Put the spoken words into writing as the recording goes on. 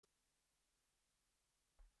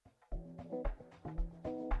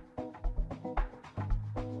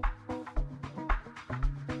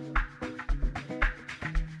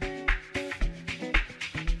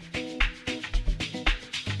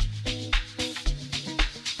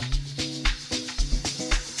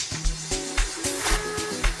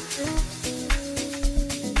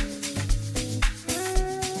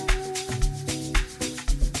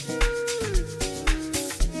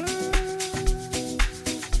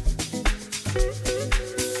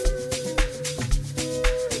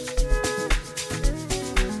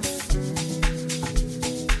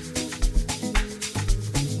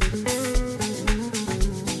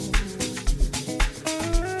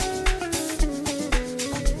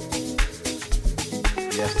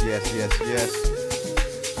Yes, yes, yes, yes.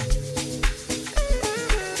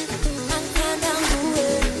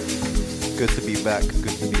 Good to be back.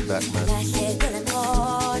 Good to be back, man.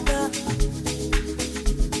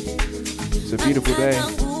 It's a beautiful day.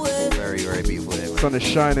 Very, very beautiful day, man. Sun is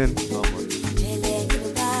shining. Oh, man.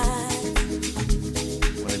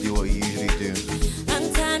 Wanna do what you usually do.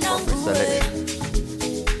 Proper selection.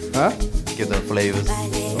 Huh? Give them flavors.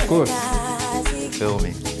 Of course. Feel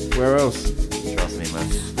me. Where else? Trust me, man.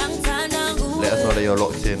 Let us know that you're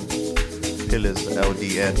locked in. Pillars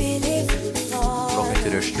LDN. Lock into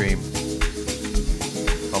the stream.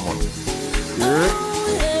 Come on. Yeah.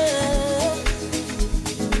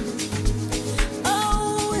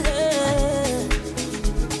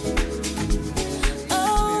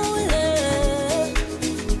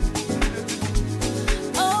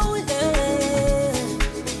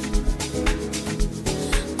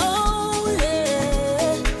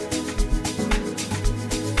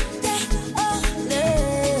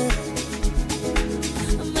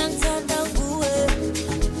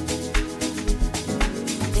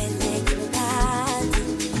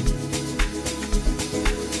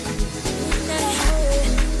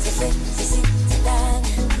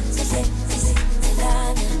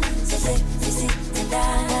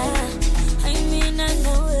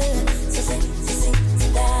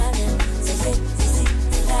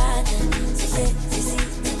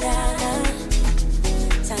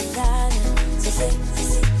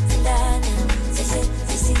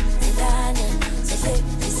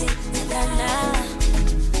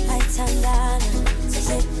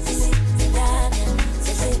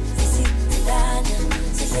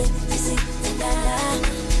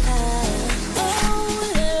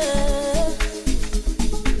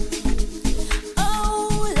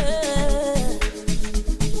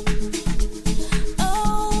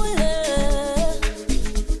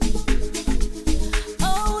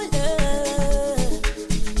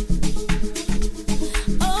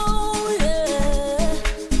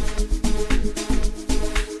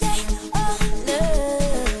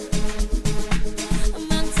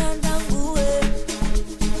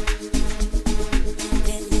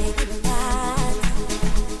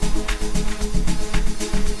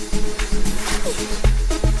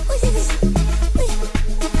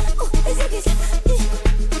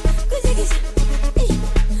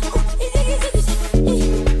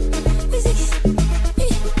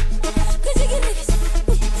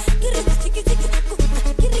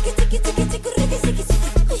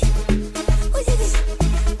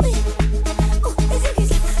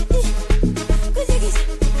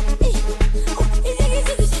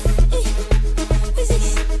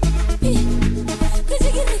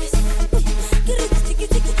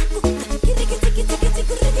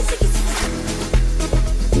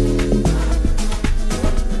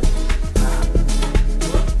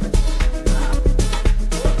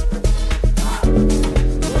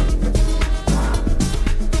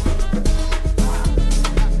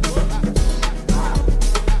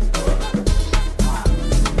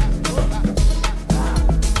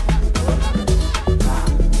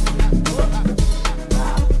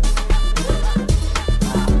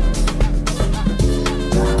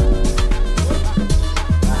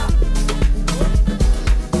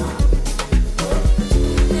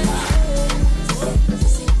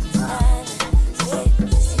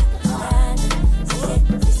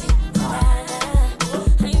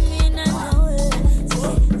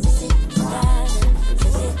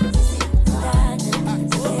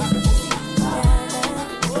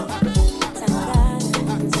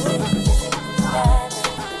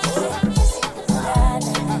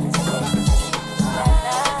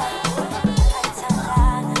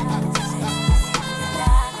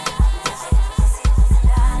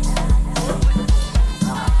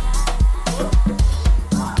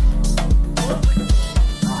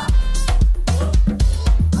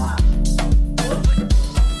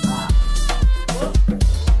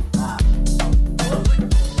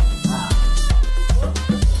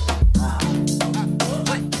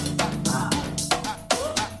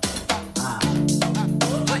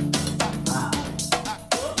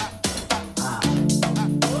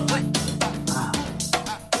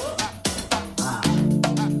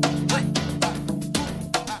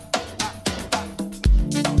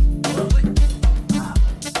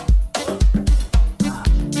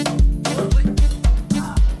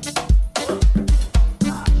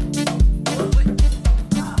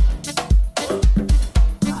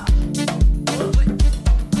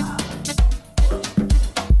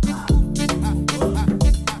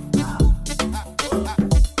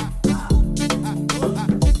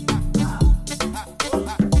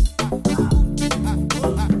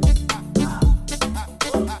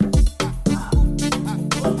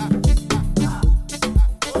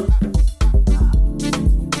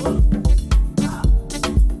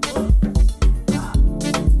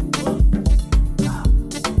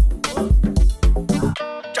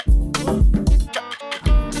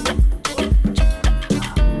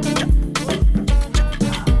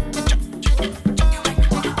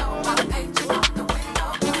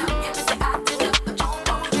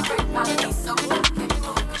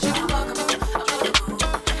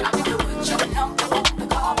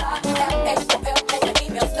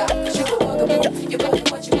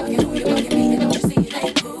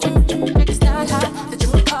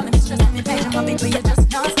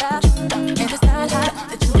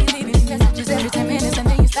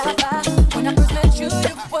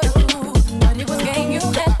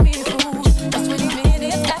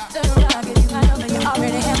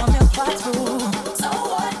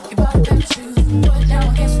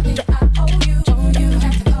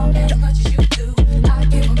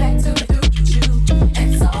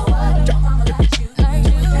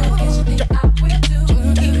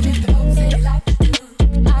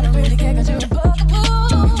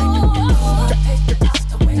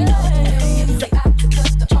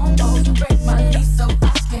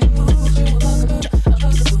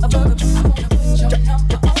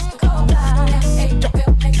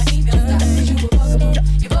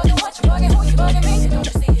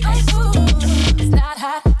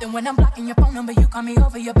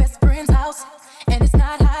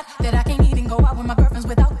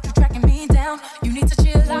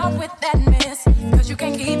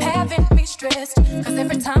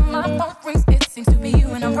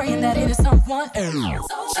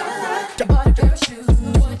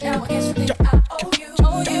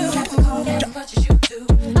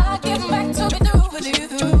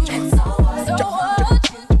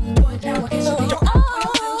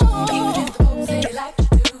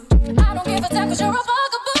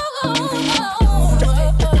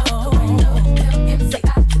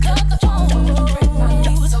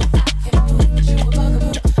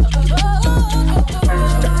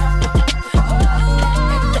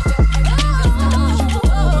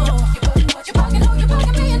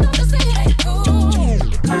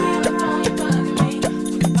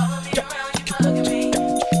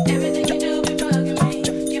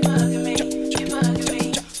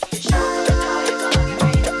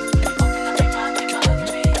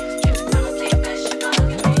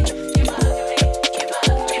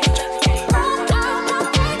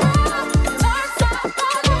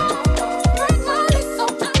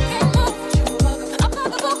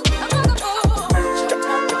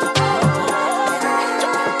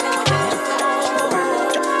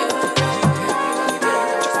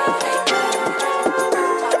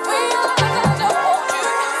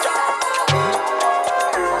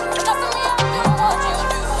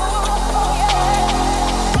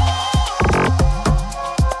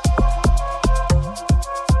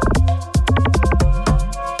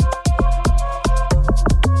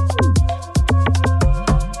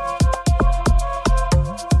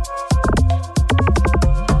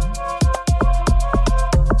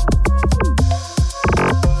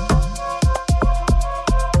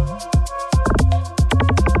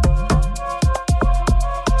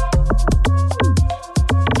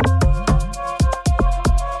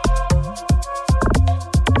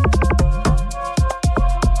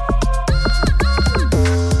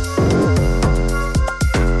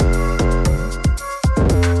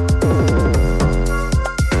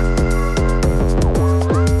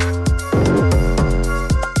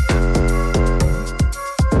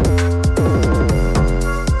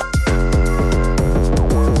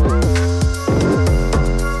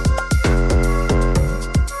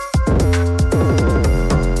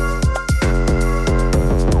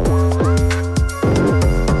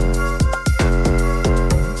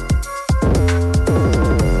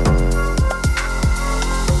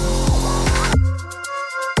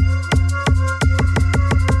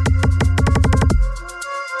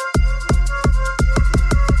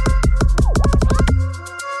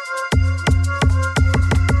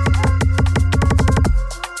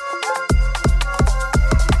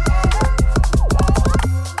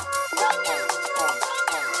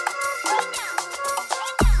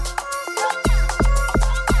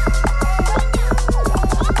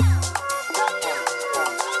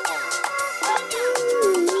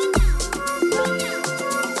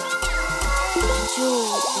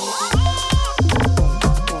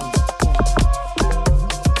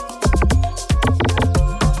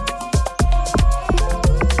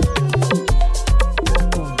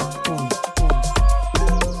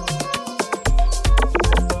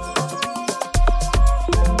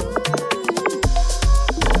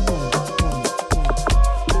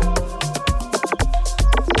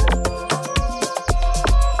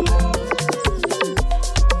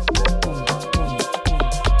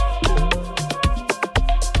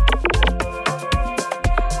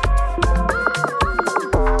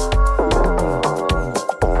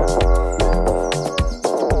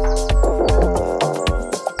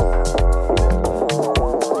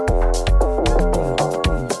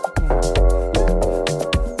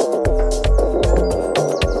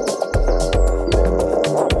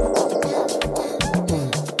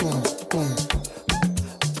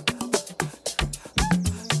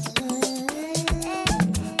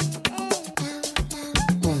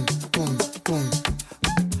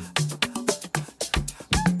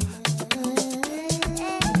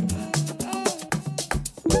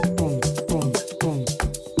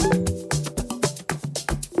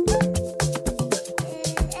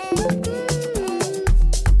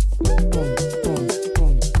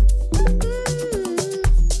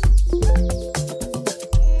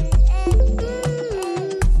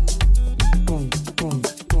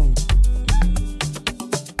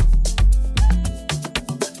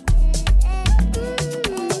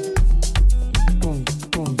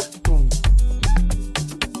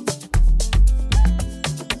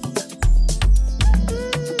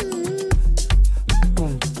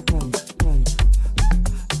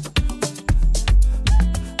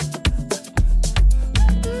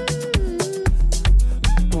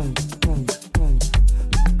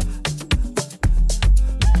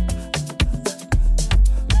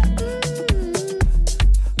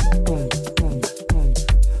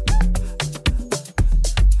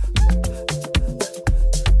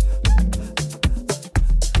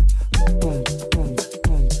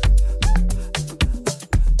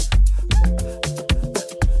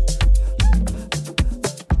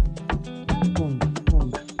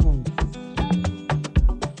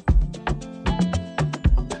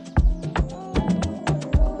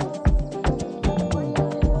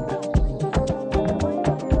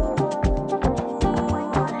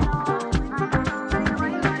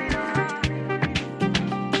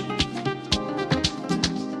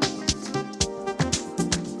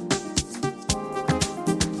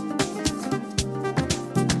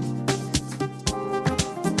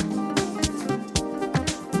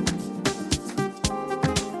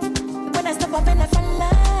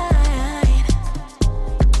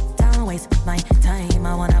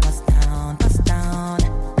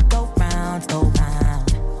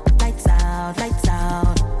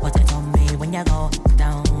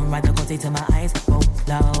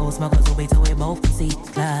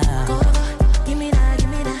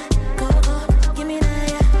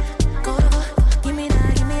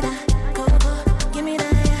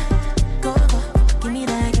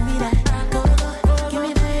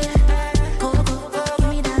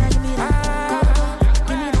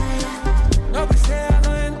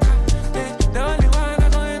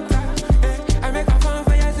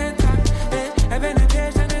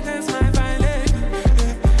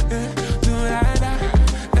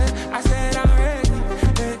 I said I'm ready,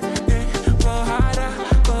 go harder.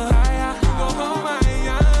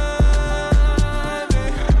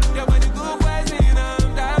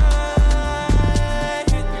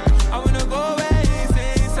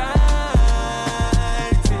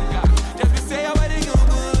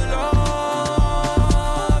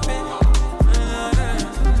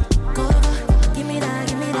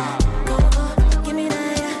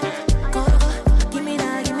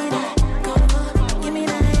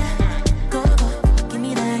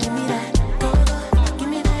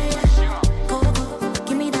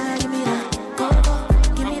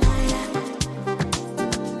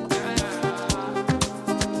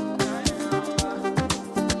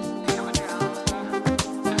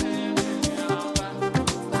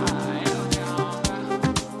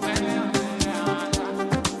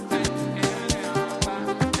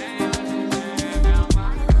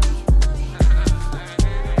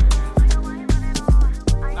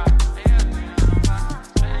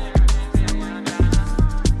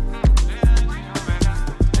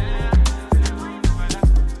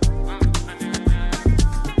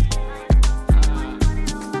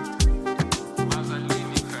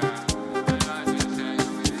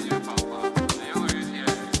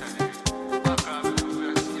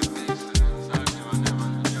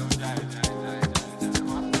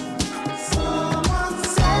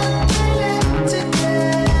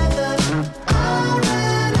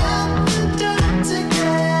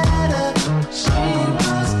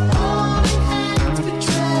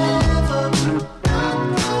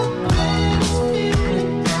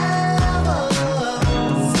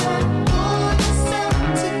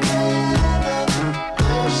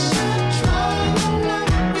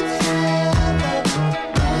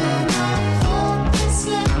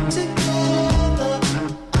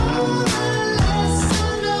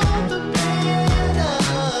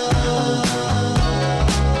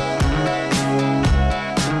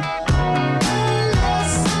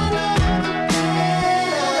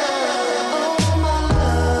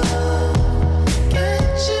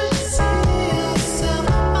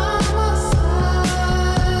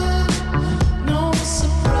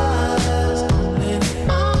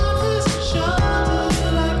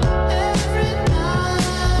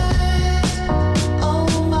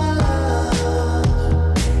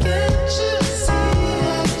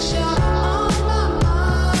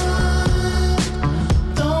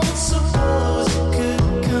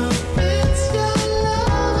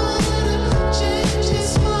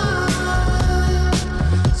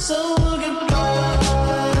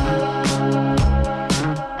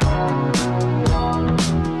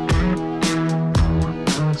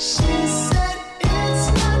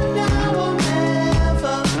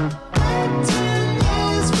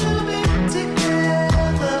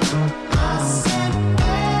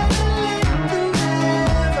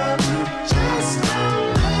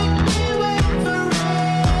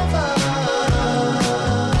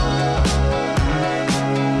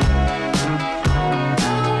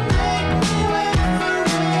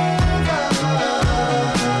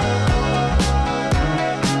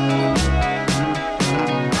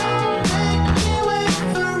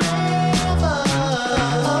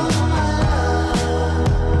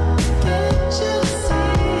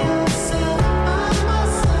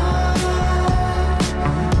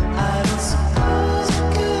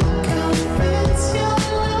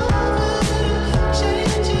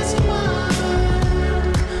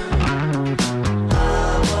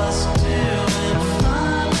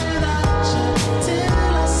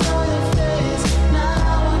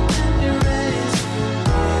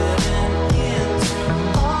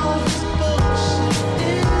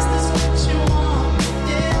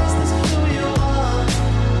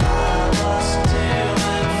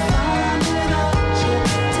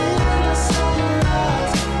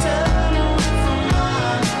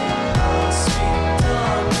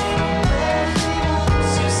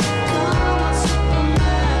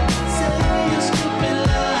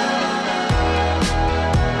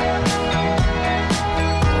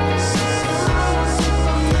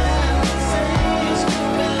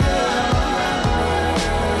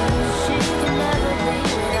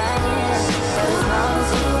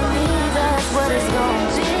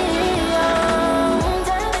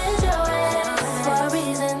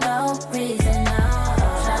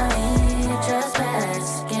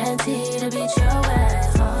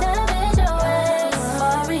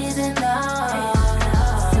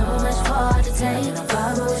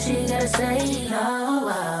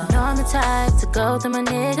 go through my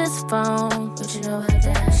nigga's phone. But you know about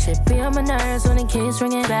that. Shit be on my nerves when it keeps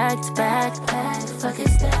ringing back to back. Fuck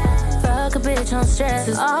is that? Fuck a bitch on stress.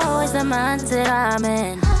 It's always the mindset I'm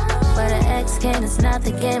in. Where the X game is not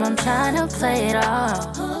the game, I'm trying to play it all.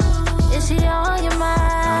 Is she on your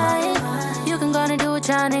mind? You can go and do what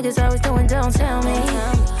y'all niggas always doing, don't tell me.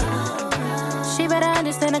 She better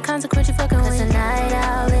understand the consequence you fucking with. Cause tonight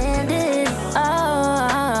I'll end it.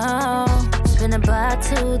 Oh, spin the block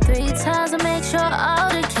 2-3 times to make sure all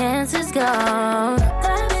the cancer's gone.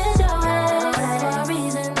 That is your ex for a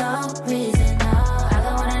reason, no reason, no. I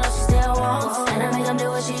got one and she still wants, and I make them do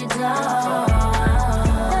what she does.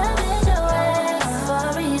 That is your ex for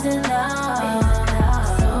a reason, no.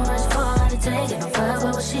 So much for her to take, and I'm fuck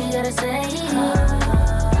with what she gotta say.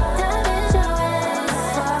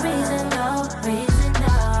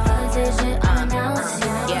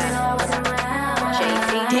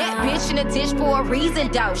 Dish for a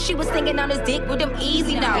reason, though. She was singing on his dick with them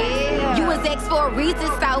easy notes. Yeah. You was ex for a reason,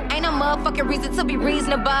 so ain't no motherfucking reason to be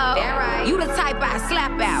reasonable. Right. You the type I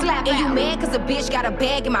slap out. And you mad cause a bitch got a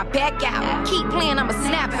bag in my back out. Keep playing, I'ma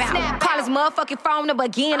snap out. Call his motherfucking phone number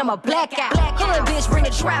again, I'ma black out. Hood bitch, bring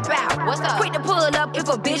the trap out. What's up? Quick to pull up if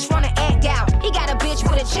a bitch wanna act out. He got a bitch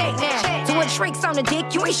with a check now. Doing tricks on the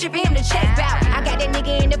dick, you ain't shipping him to check out. I got that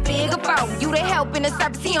nigga in the figure 4. You the help in the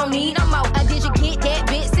service, he don't need no more. Did you get that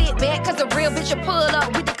bitch? Sit back, cause a real bitch will pull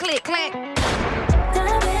up with the click clack.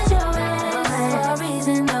 That bitch your ass for a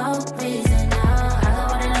reason, no reason, no. I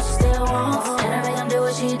got one and she still wants, and I make them do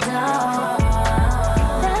what she does.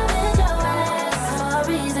 That bitch your ass for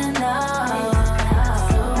a reason, no.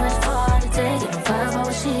 So much for her to take, and fuck about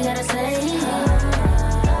what she gotta say.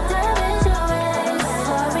 That bitch your ass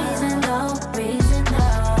for a reason, no reason, no.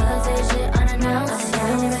 Cause this shit unannounced, I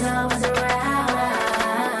didn't even know I was around.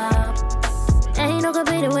 Ain't no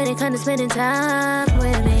competing when it comes to spending time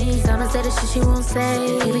with me. I'ma say the shit she won't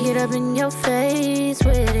say. Even get up in your face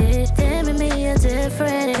with it. Damn, and me are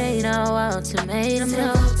different. It ain't no ultimatum,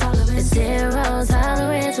 no. It's zero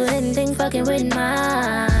tolerance with anything fucking with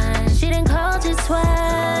mine. She done called you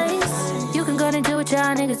twice. You can go and do what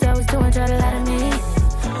y'all niggas always doing, try to lie to me.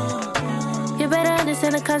 You better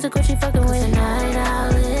understand the consequence you fucking with. Tonight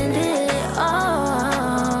I'll end it.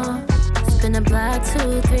 Oh, spin the block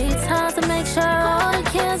 2-3 times to make sure all the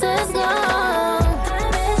cancer's gone.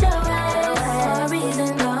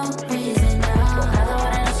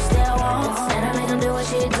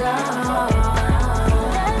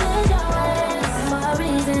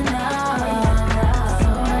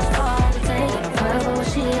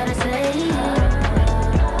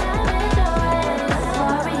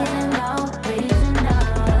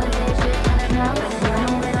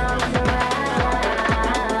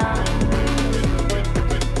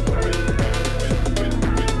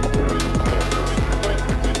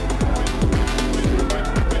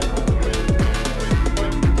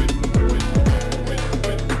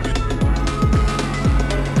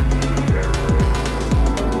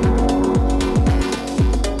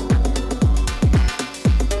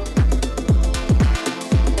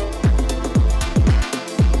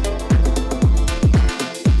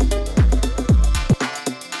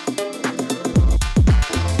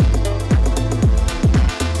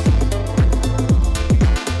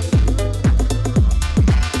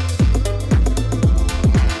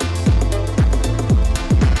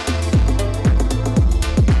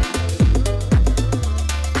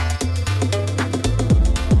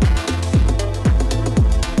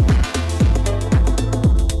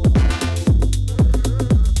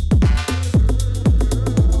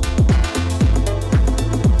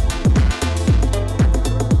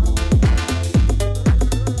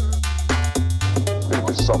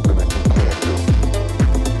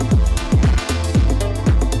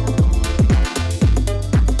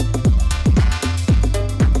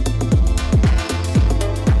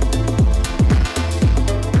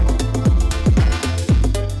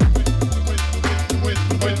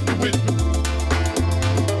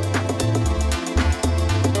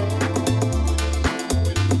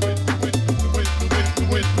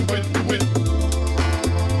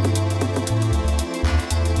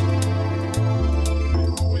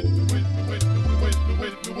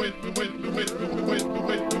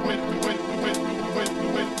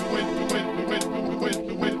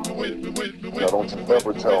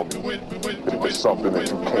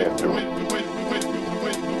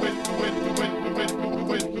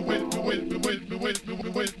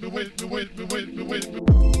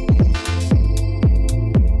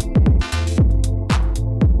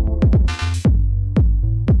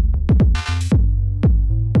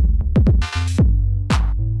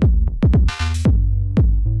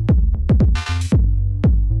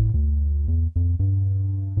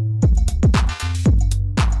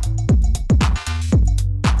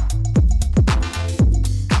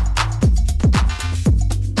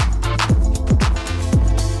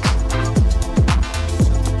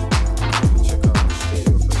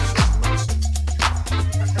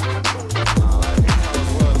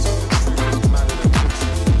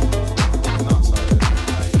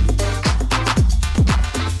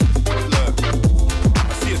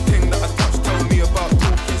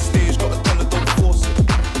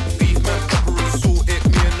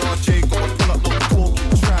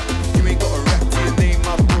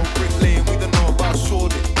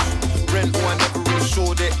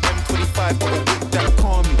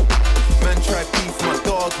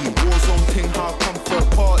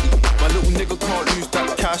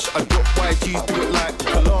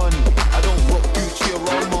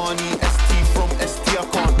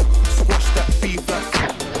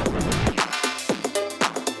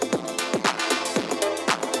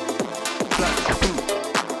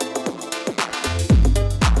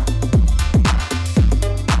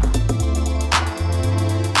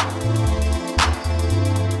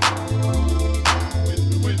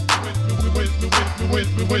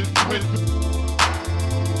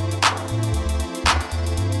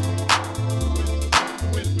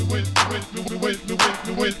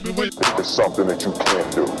 It's something that you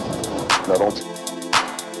can't do. Now don't you?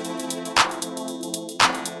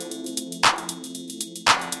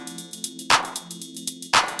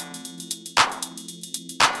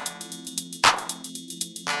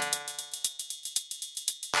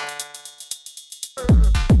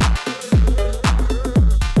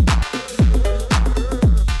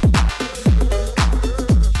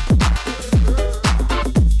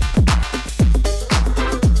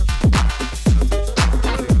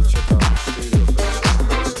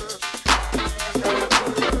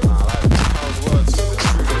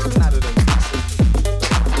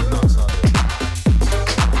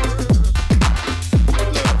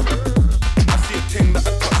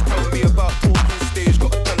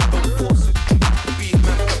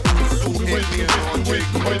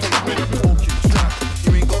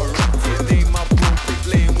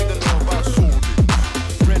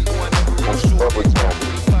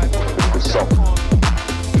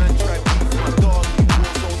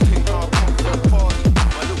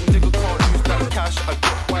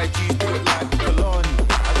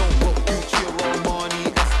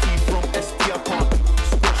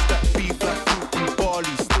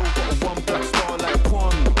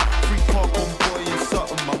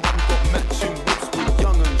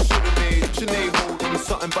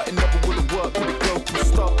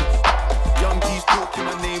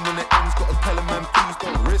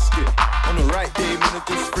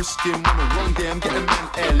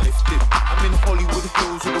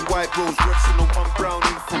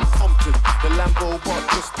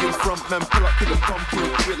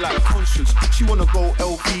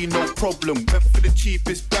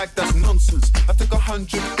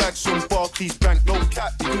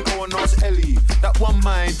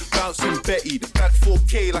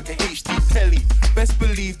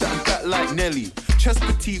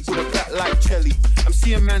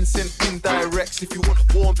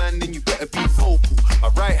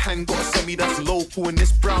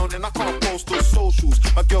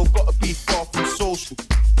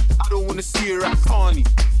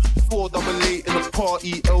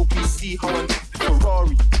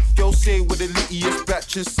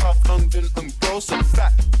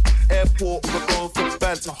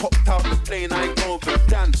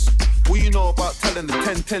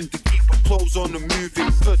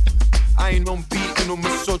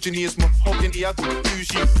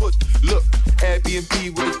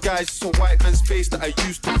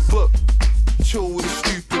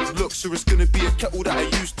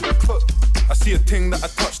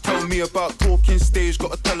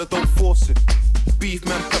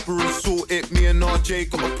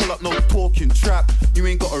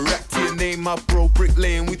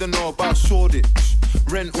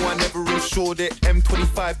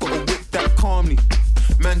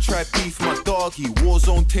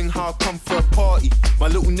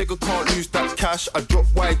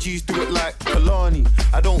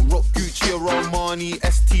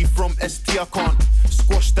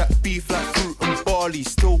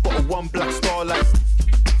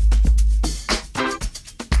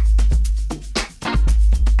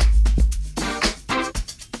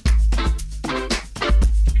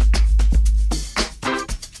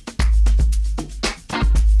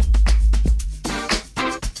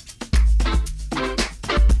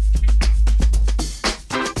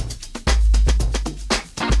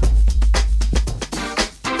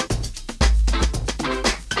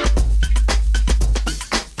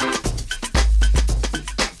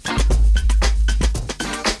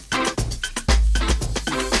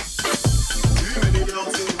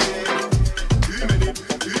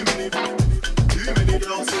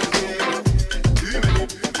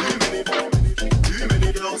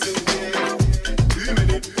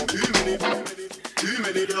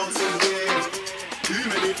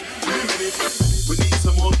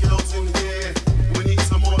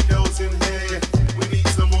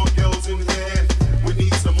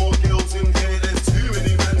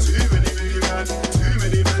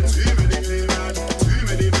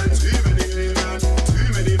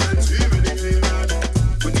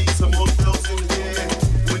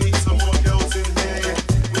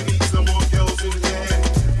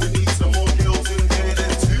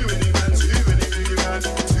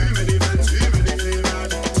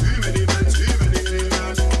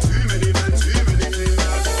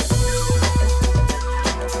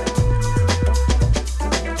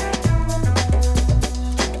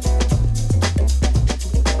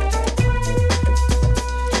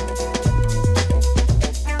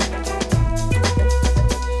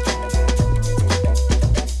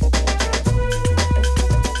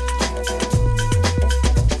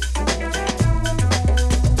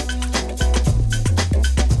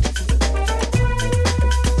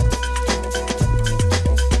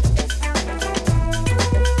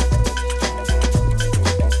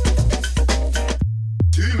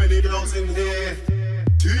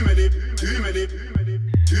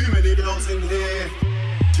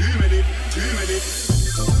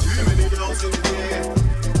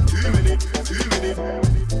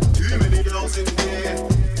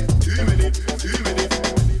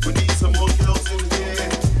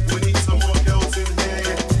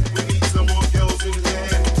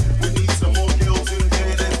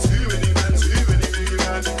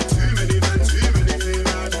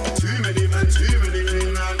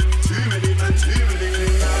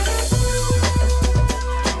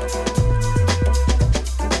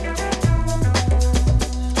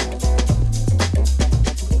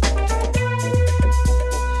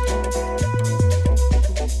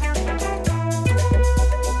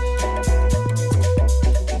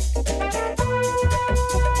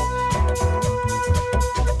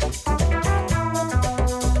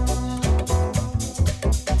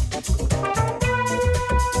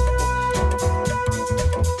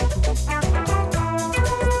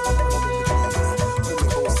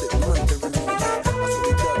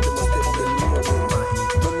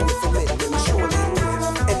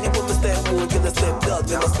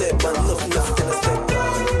 step, man, nothing else can I step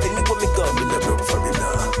down. Anywhere me go, me never broke for it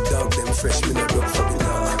now. Dog them fresh, me never broke for it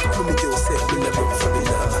now. When me do set, me never broke for it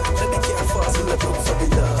now. Let me care fast, me never broke for it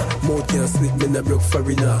now. Mouth can't slip, me never broke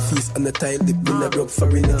for it now. Face on the tile lip, me never broke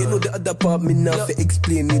for it now. You know the other part, me now fi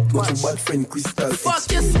explain it. Watch your bad friend Crystal.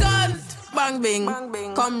 Fuck your skull. Bang bing,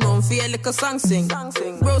 come round for your little song sing.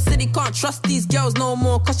 Bro said he can't trust these girls no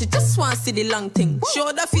more, cause she just want to see the long thing.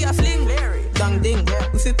 Show the fear fling, dang ding.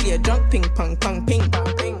 We fi play a drunk ping pong pong ping.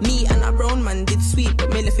 Me and a brown man did sweet,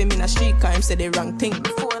 but me left him in a street car, him said the wrong thing.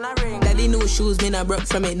 Daddy new shoes, me na broke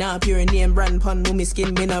from it now. Pure name brand pun, no me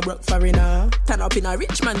skin, me na broke for it now. Turn up in a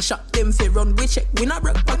rich man shop, them fi run, we check, we na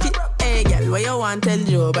broke pocket. Hey girl, what you want tell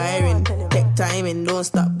Joe Byron? Take time and don't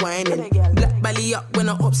stop whining. Black belly up when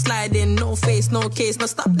I up sliding. No face, no case, no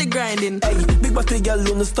stop the grinding. Hey, big batty girl,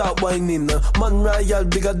 don't stop whining. Man royal,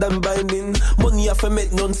 bigger than binding. Money off a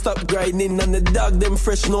met, non-stop grinding. And the dog, them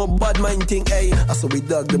fresh, no bad mind thing. Hey, I saw we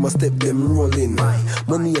dog, them a step, them rolling.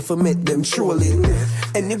 Money off a met, them trolling.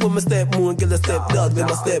 Anywhere me step, more girl a step, dog, them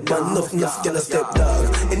a step. Man, nothing else, girl a step,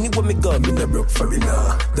 dog. Anywhere me go, me na broke for it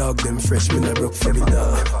now. Dog, them fresh, me na broke for it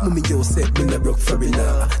now. Mommy, yo, set, me na broke for it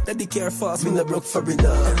now. Daddy care fast, me na broke for it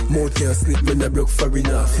now. Mouth can't slip, me na broke for it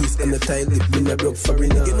now. Face on the tile lip, me na broke for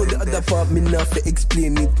it now. You know the other part, me na fi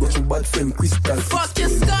explain it. Watch your bad friend Crystal. Fuck your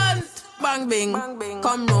skull. Bang bing,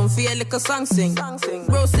 come round for your little song sing.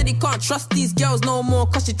 Bro said he can't trust these girls no more,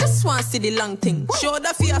 cause she just want to see the long thing. Show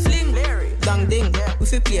the fear fling, dang ding. We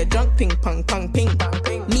fi play a drunk ping pong pong ping.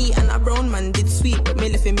 Me and a brown man did sweet, but me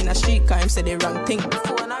left him in a street car, him said the wrong thing.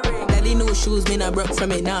 Daddy new shoes, me na broke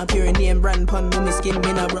from it now. Pure name brand pun, no me skin,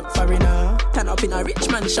 me na broke for it now. Turn up in a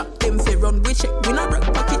rich man shop, them fi run, we check, we na broke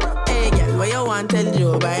pocket. Hey girl, what you want tell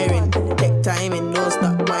Joe Byron? Take time and don't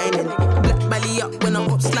stop whining. Black belly up when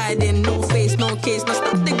I'm up sliding. No face, no case, no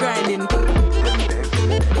stop the grinding.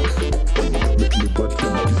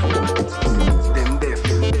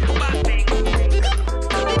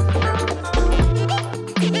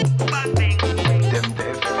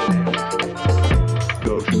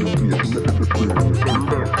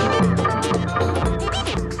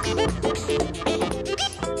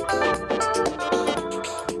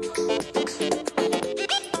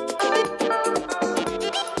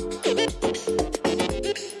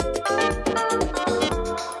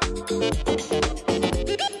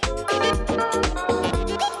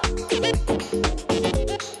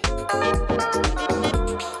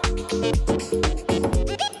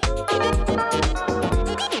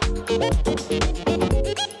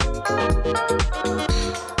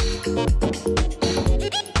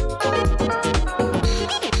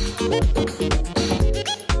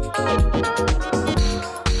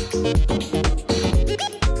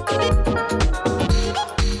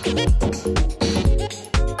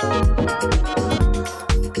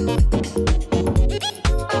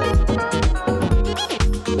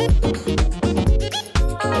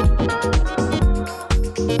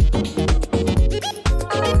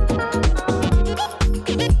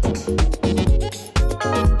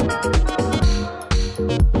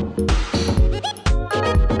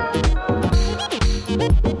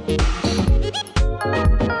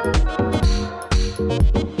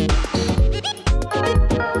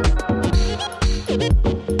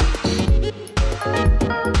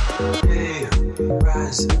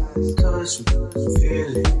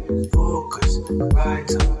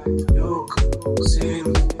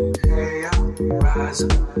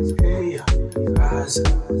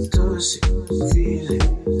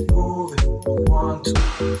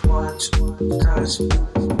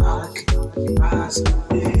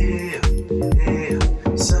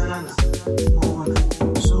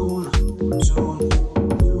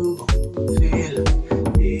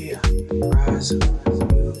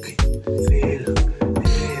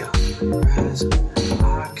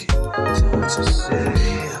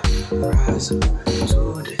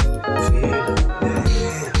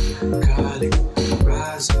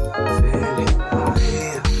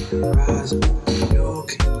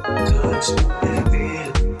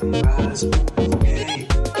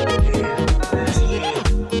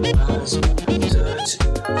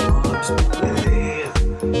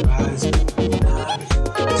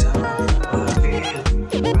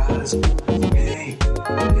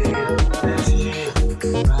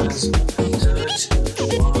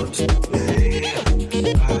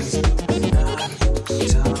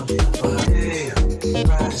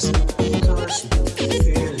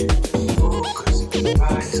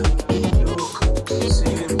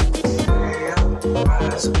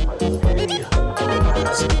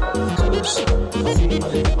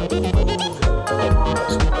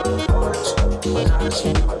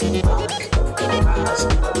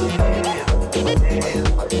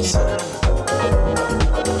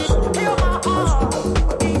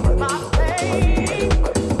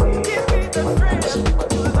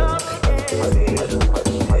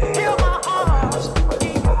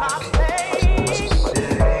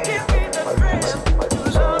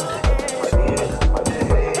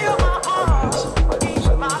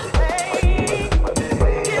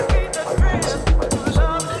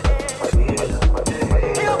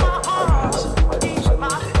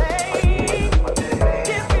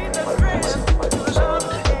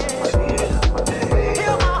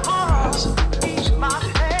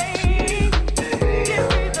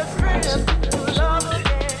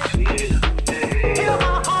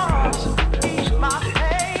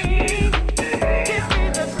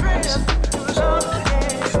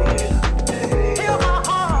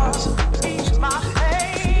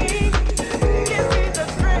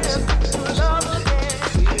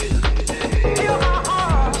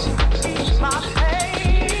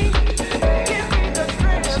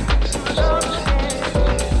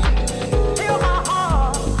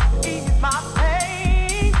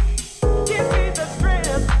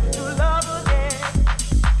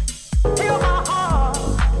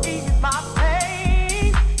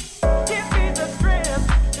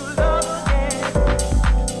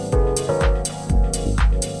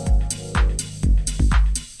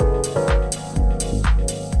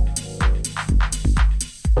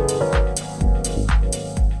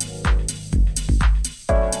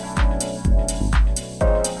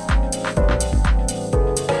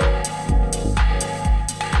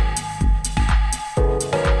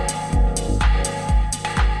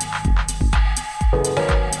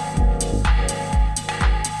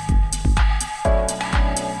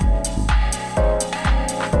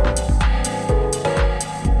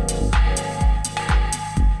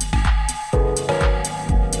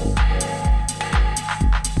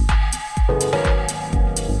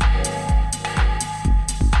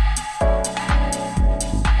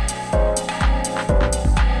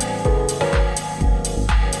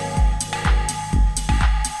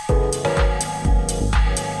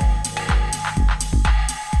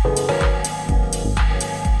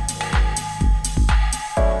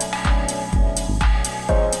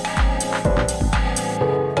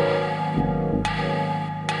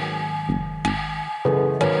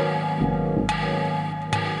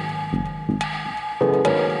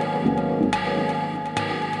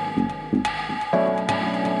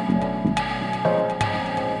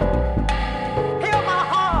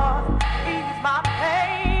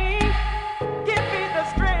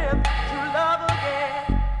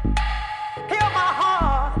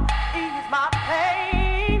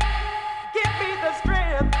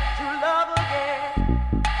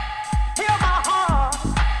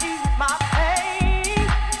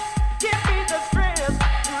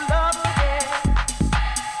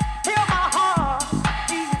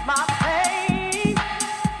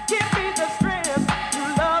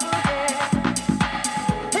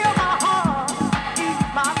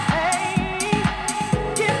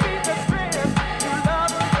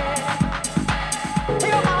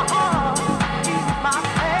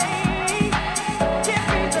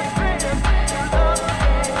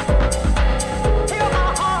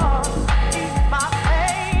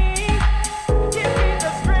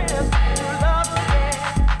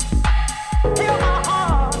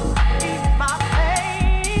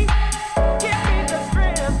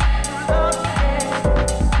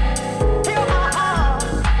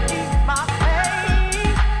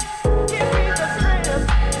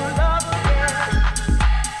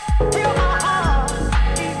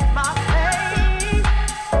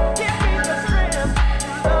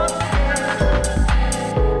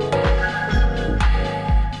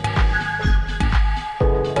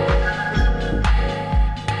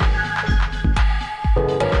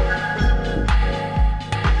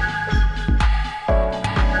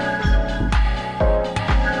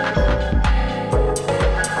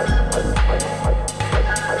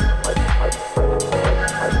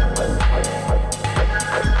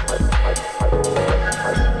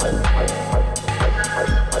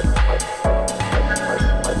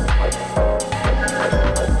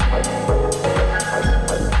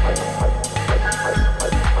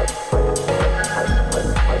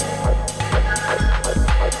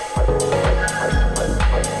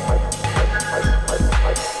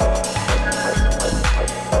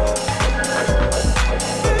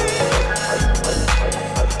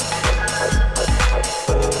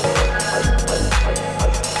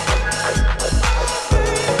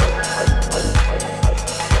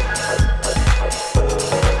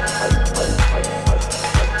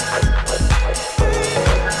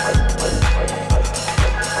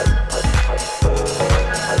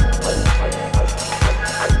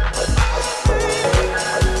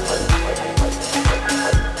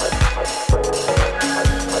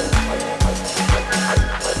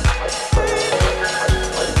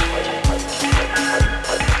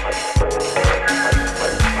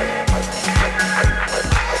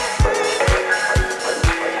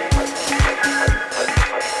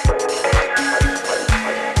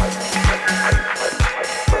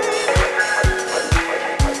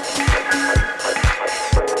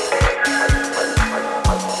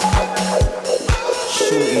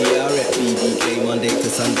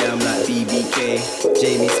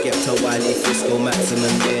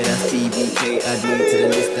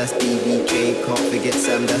 that's BBK. Can't forget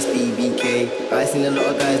Sam, that's BBK. I seen a lot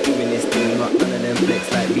of guys doing this thing, but none of them flex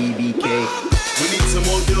like BBK. We need some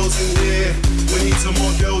more girls in here. We need some more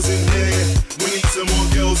girls in here. We need some more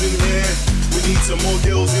girls in here. We need some more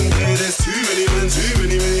girls in here. There's too many men, too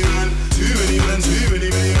many men. Too many men, too many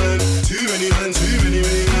men. Too many men, too many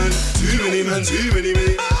men. Too many men, too many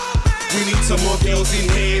men. We need some more girls in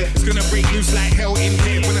here. It's gonna break loose like hell in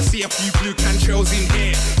here. When I see a few blue cantrels in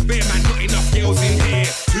here. Bare man, not enough girls in here.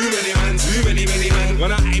 Too many men, too many men.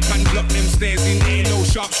 When I ape and block them stairs in here. No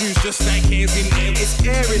sharp shoes, just like hairs in here. It's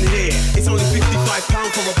air in here. It's only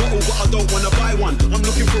 £55 for a bottle, but I don't wanna buy one. I'm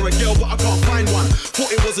looking for a girl, but I can't find one.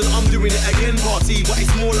 Thought it was an I'm doing it again party, but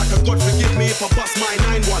it's more like a God forgive me if I bust my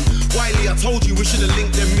 9-1. Wiley, I told you we should have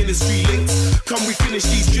linked them ministry links. Come we finish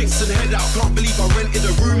these drinks and head out. Can't believe I rented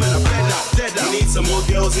a room and a bed out, dead out. We need some more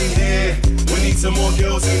girls in here. We need some more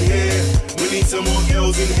girls in here. We need some more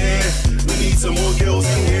girls in here. We need some more girls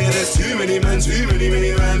in here. There's too many men, too many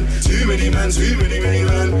men. Too many men, too many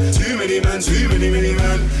men. Too many men, too many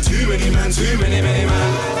men. Too many men, too many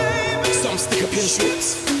men. Some stick up in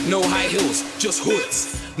shorts, no high heels, just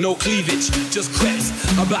hoods. No cleavage, just crepes.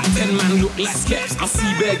 About 10 man look like skeps. I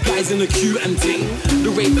see bare guys in the queue and ting. The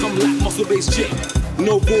rate come like muscle-based chick.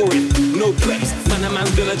 No boring, no preps. Man, a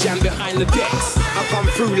man's gonna jam behind the decks. I come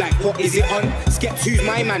through like, what is it on? Skeps, who's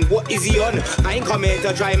my man? What is he on? I ain't come here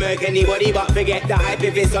to try murk anybody, but forget the hype.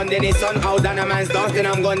 If it's on, then it's on. How done a man's dance, then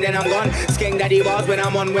I'm gone, then I'm gone. Skeng daddy bars when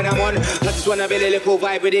I'm on. I just wanna build a little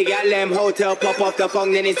vibe with the gal. Them hotel pop off the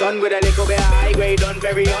phone, then it's on with a little bit of high grade on,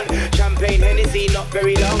 very on. Champagne, Hennessy, not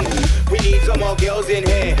very long. We need some more girls in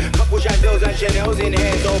here. Couple Chantels and Chanels in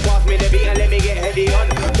here. So pass me the beat and let me get heavy on.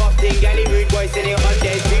 Buff thing, galley, rude boy, sing it on.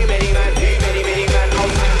 There's too many man, too many man.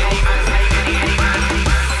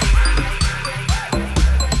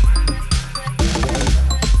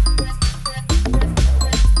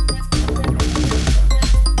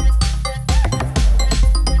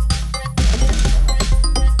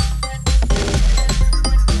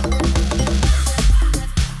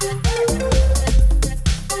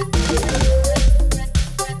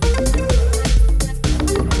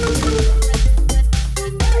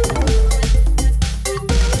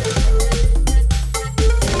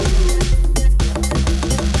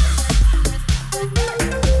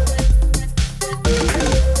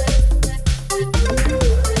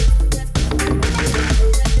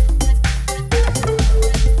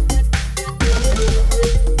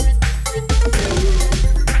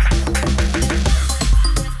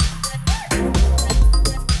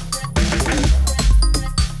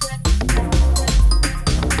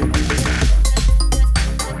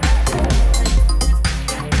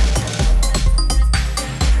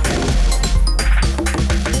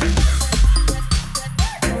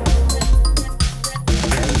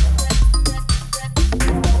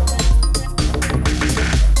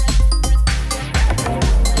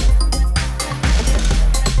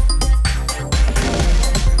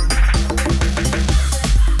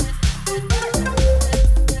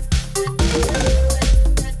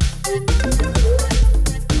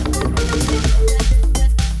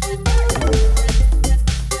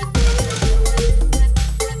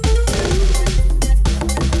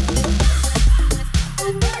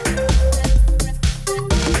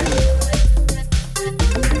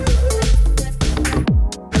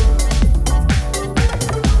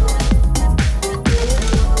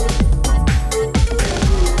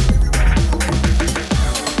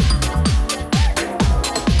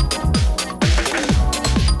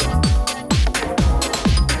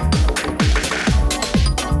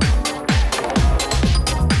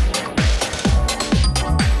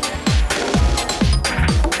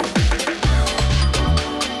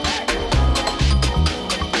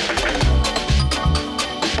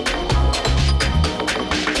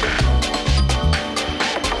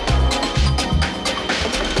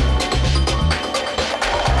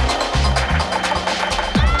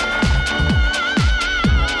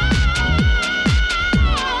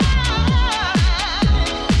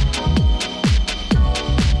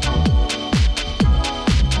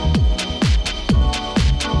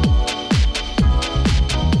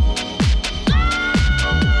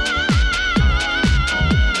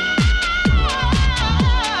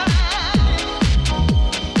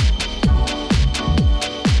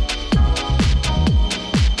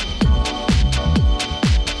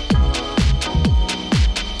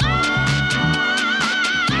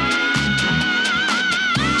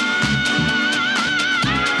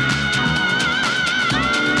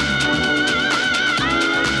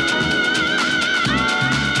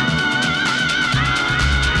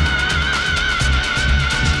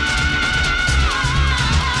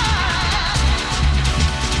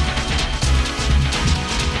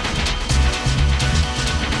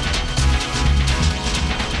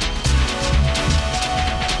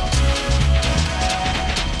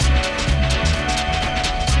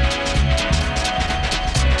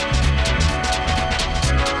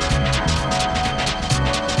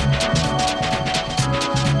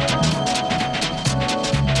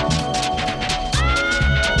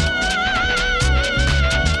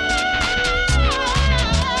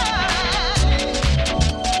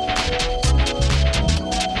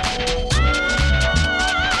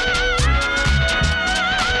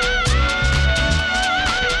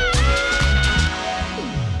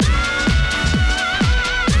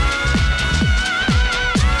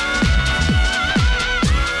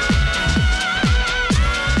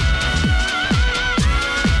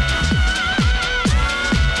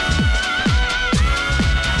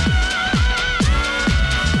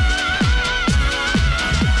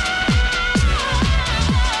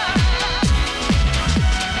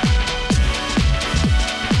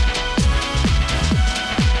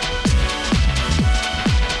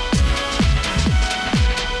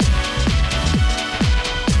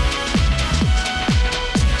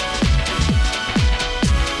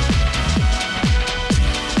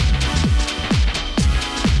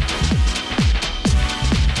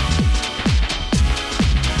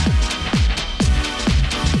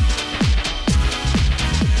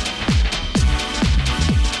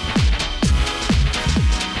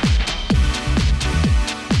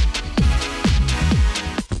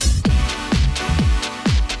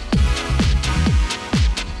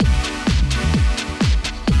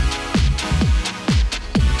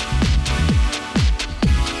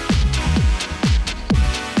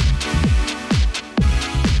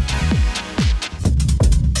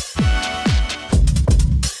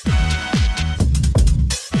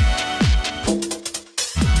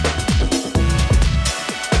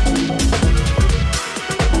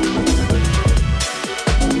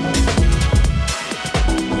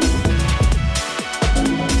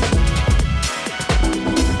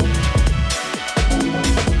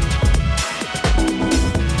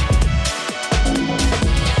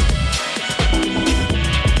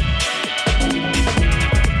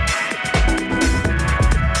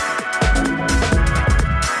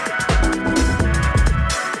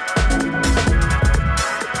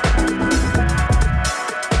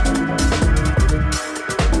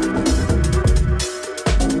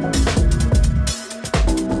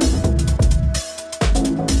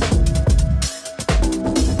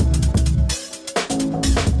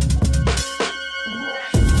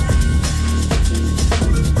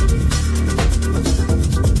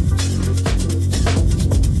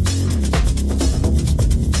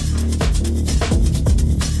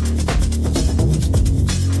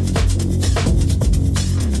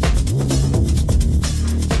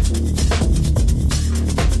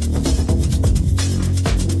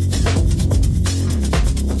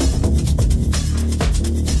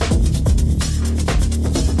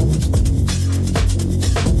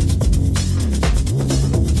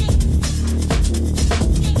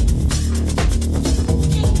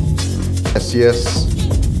 Yes, yes.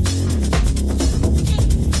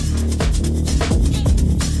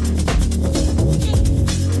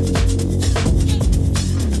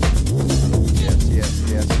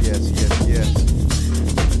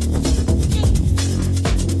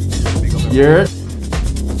 Yeah.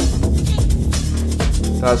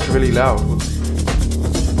 That's really loud.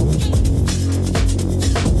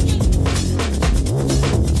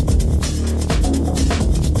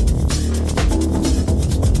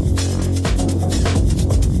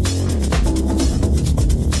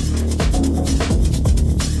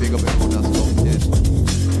 Big up everyone that's locked in.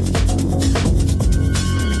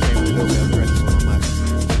 Became a little bit aggressive on my mic.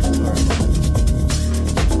 Sorry about that.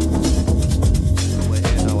 We're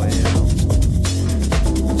here now, we're here now.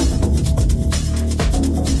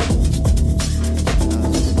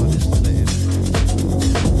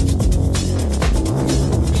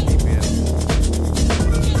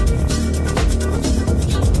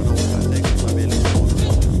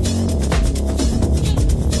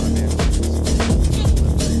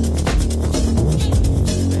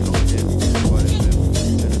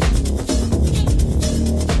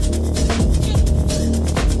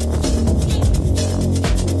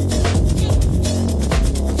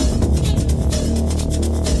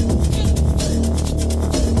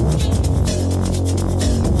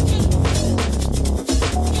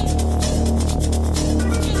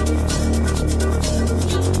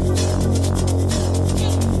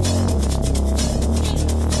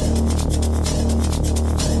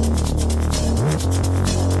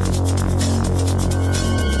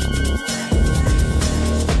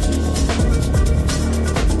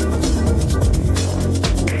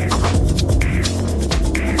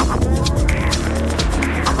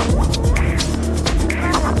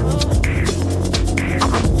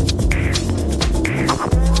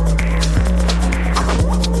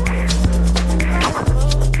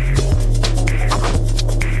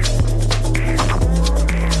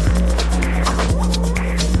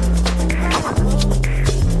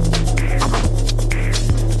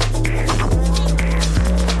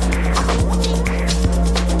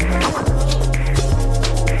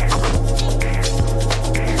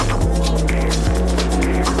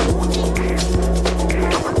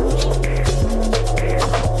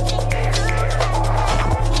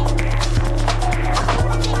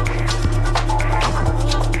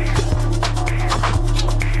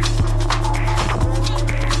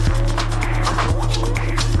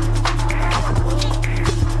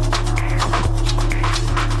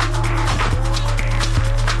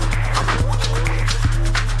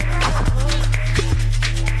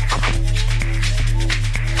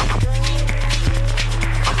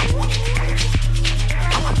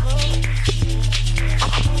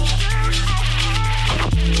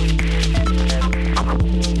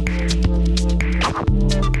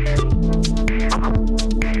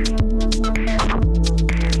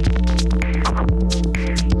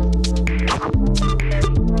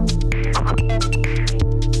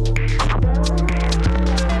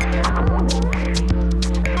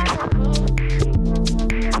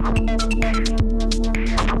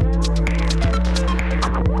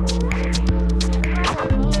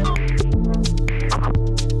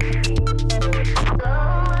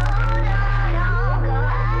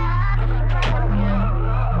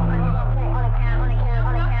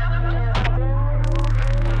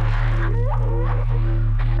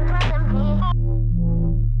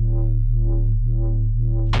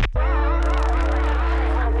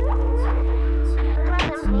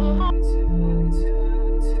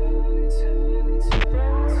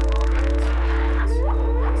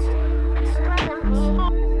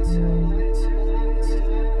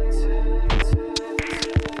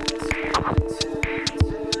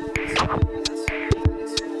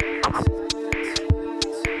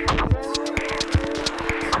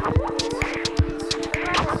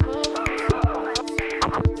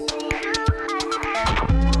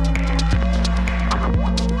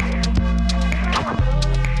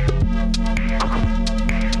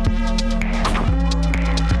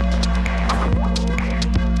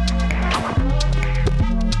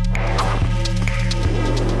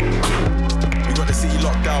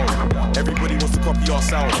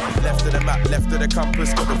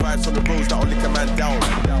 campus, got the vibes on the roads that'll lick a man down.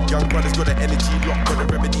 Young brothers got the energy locked, got the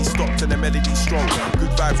remedy stopped and the melody strong.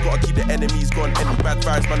 Good vibes, gotta keep the enemies gone. Any bad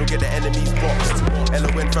vibes, man, will get the enemies boxed.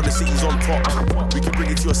 LON from the city's on top. We can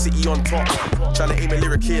bring it to your city on top. Tryna aim a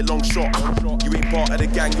lyric here, long shot. You ain't part of the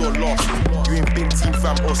gang, you're lost. You ain't been team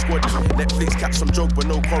fam or squad. Netflix catch some joke but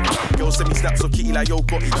no curry. Girls send me snaps of Kitty like yo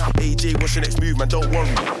Gotti. AJ, what's your next move, man? Don't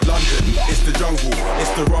worry. London, it's the jungle,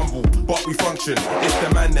 it's the rumble, but we function. It's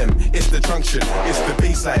the man man them, it's the junction, it's the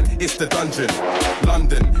baseline, it's the dungeon.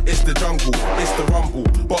 London, it's the jungle, it's the rumble,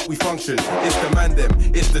 but we function. It's the man them,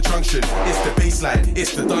 it's the junction, it's the baseline,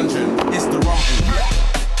 it's the dungeon, it's the rumble.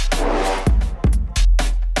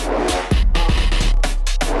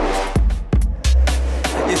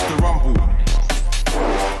 It's the rumble.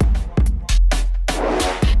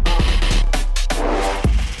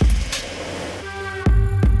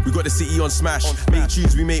 We got the city on smash. Make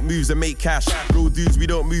tunes, we make moves and make cash. Real dudes, we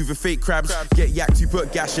don't move with fake crabs. Get yacked, we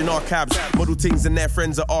put gash in our cabs. Model things and their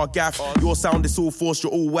friends are our gaff. Your sound is all forced,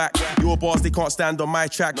 you're all whack. Your bars, they can't stand on my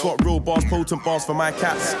track. Got real bars, potent bars for my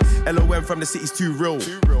cats. LOM from the city's too real.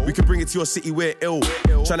 We can bring it to your city, we're ill.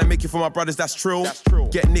 Tryna make it for my brothers, that's trill.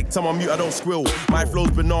 Get nicked, I'm on mute, I don't squill. My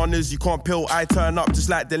flow's bananas, you can't pill. I turn up just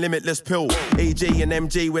like the limitless pill. AJ and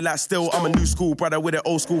MJ, we're like still. I'm a new school brother with an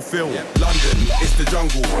old school feel. London, it's the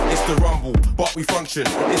jungle, it's the rumble, but we function.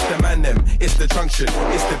 It's the man them, it's the junction,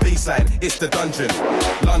 it's the baseline, it's the dungeon.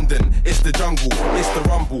 London, it's the jungle, it's the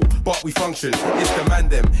rumble, but we function. It's the man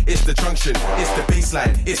them, it's the junction, it's the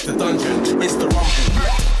baseline, it's the dungeon, it's the rumble.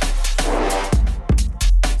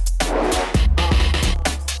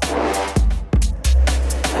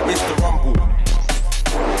 It's the rumble.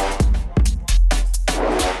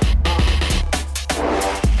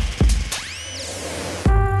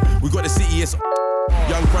 We got the city, it's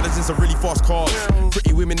young brothers in some really fast cars.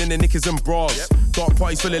 Pretty women in the knickers and bras. Dark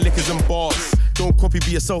parties full of liquors and bars. Don't copy,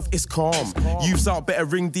 be yourself, it's calm. Youths out, better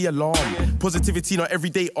ring the alarm. Positivity, not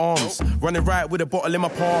everyday arms. Running right with a bottle in my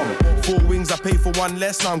palm. 4 wings, I pay for one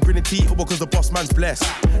less. Now I'm grinning teeth because the boss man's blessed.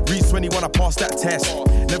 Reach 21, I passed that test.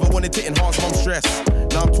 Never wanted to enhance my stress.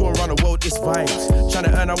 Now I'm touring around the world, it's vibes.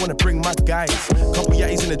 Tryna earn, I wanna bring my guys. Couple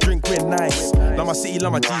yatties in the drink, we're nice. Love my city,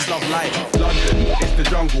 love my G's, love life. London, it's the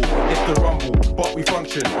jungle, it's the rumble, but we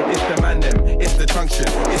function. It's the man them, it's the junction,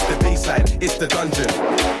 it's the baseline, it's the dungeon.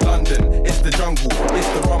 London, it's the jungle, it's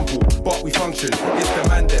the rumble, but we function. It's the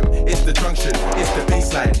man them, it's the junction, it's the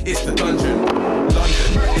baseline, it's the dungeon.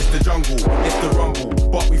 London, it's the jungle, it's the rumble,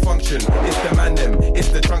 but we function. It's the man them, it's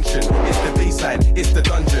the junction, it's the baseline, it's the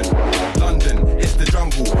dungeon. London, it's the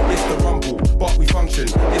jungle, it's the rumble, but we function.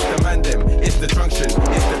 It's the man them, it's the junction, it's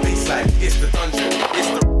the baseline, it's the dungeon, it's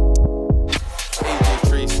the AJ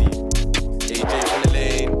Tracy, AJ from the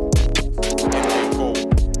lane, MJ Cole,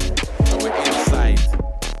 and we're inside.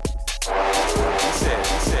 He said.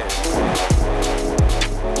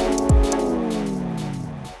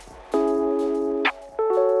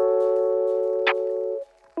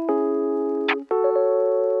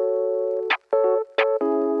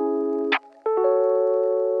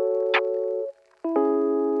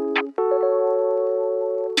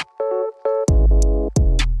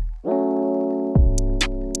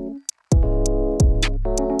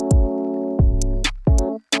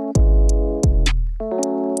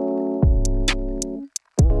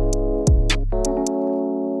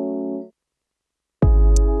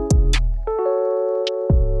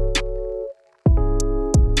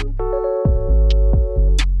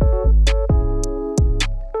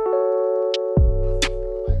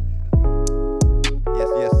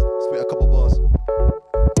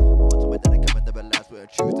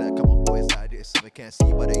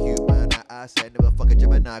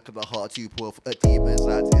 Cause my heart too poor for a demon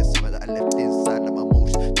side. It's something that I left inside, like my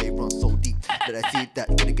emotions, they run so deep that I see that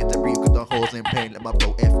couldn't get to breathe cause the holes in pain. Let my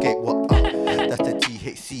bro FK, what up? That's the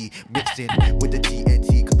THC mixing with the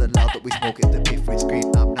TNT. Cause the loud that we smoke is the big free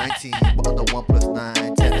screen. I'm 19, but on the 1 +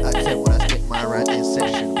 9, 10 out of 10 when I split my rant in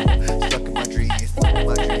section. Stuck in my dreams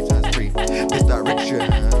times 3. Misdirection,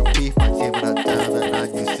 beef my team when I down the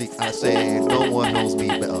line. You see, I say no one knows me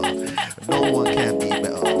better. No one can be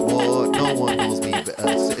better. What? No one knows me better.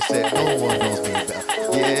 Say no one knows me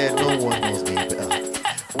better. Yeah, no one knows me better.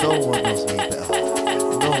 No one knows me better.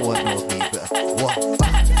 No one knows me better. What?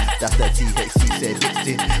 That's the THC said mixed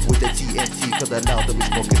in with the TNT. Cause the loud that we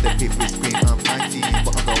smoke is the big free screen. I'm 19,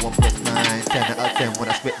 but I'm the 1 + 9, 10 out of 10 when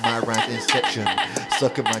I spit my rhymes in section.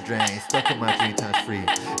 Stuck in my drain, stuck in my dream times 3.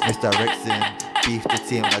 Misdirection, beef the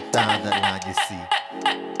team when I down that line, you see.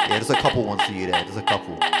 Yeah, there's a couple ones for you there. There's a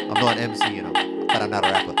couple. I'm not an MC, you know, but I'm not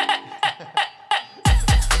a rapper.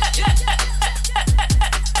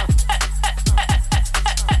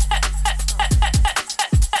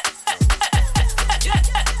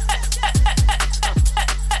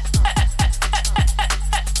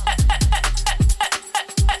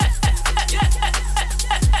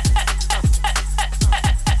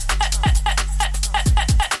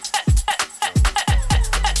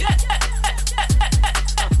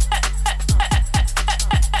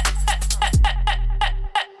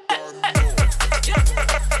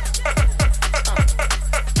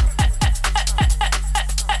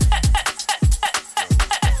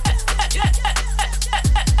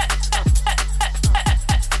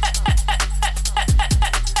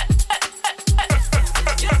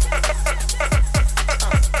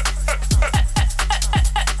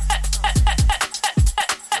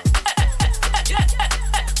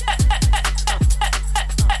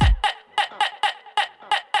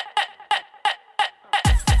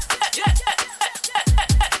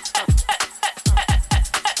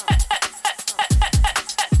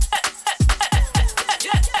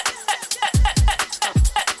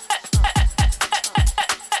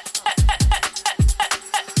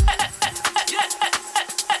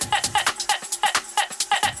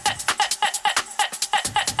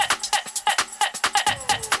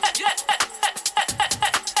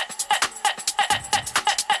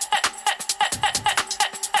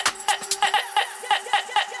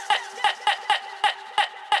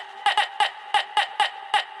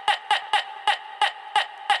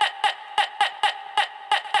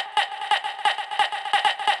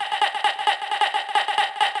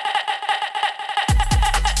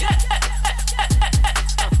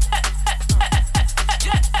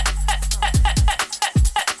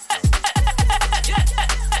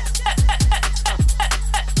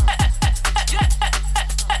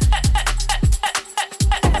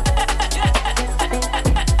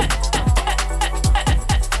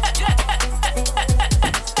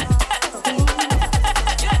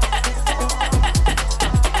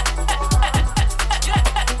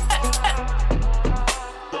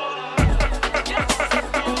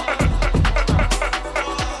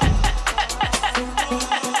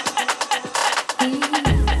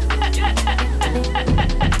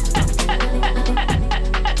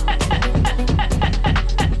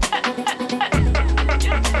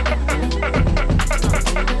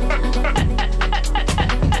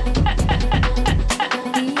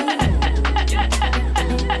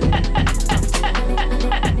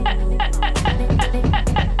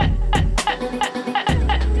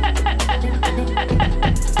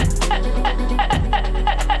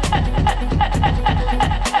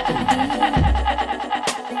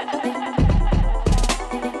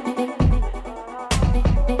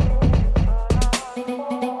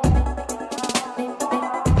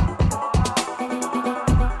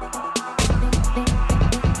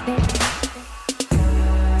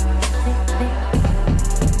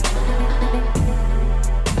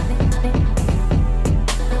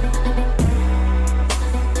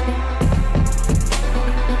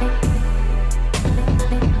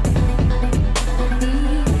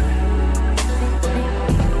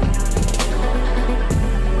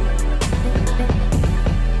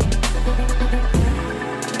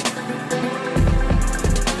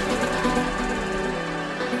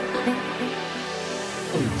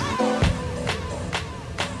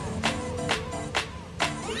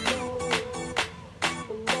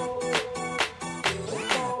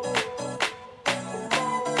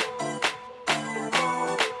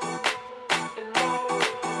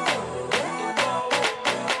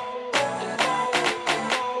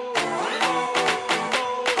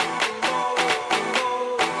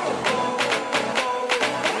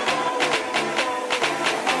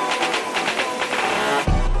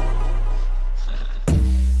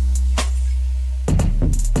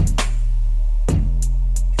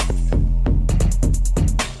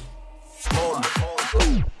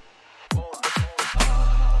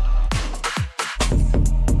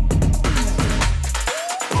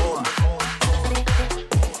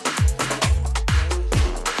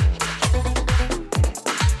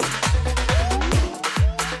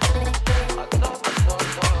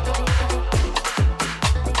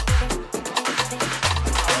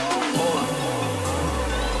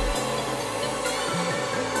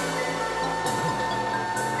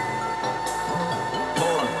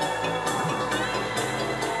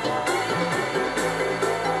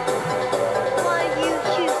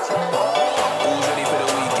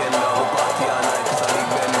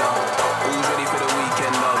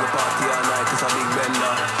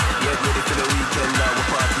 ready for the weekend now, we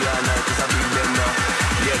party all night, cause I bring them now.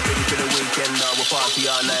 Get ready for the weekend now, we party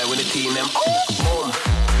all night with the team them. Boom,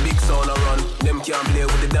 big sound a run, them can't play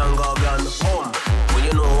with the dangle gun. When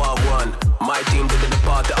you know what I want, my team did the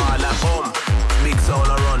party all night. Big sound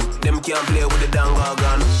a run, them can't play with the dangle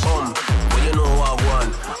gun. When you know what I want,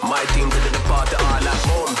 my team did the party all night.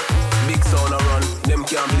 Big sound a run, them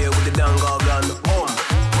can't play with the dangle gun.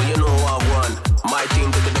 When you know what I want, my team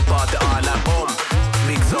did the party all night.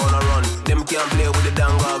 Big sound a run, them can't play with the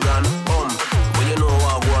dangle gun. When you know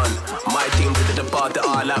what I want, my team did the party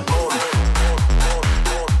all night.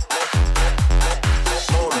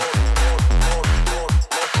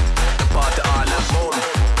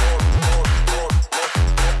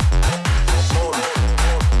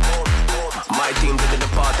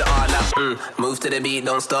 Move to the beat,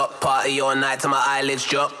 don't stop. Party all night till my eyelids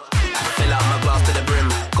drop. Fill out my glass to the brim.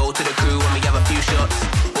 Go to the crew when we have a few shots.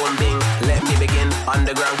 Boom bing, let me begin.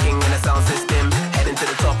 Underground king in the sound system. Heading to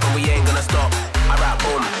the top and we ain't gonna stop. I rap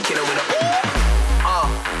boom, kill it with a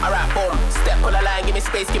I rap boom. Step on the line, give me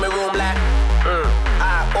space, give me room like.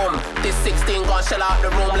 This 16 gon' shell out the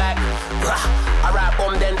room like. I rap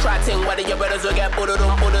boom, then try ting. Whether your brothers will get budadum.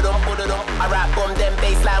 I rap boom, then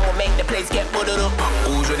baseline will make the place get budadum.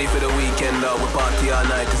 Who's ready for the weekend now? We party all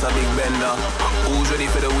night, it's a big bender. Who's ready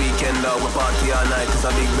for the weekend now? We party all night, it's a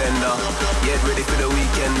big bender. Get ready for the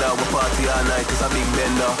weekend now? We party all night, it's a big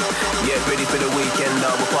bender. Get ready for the weekend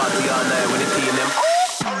now? We party all night with the team them.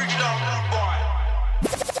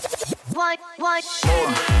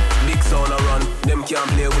 Boom, big sound a run, them can't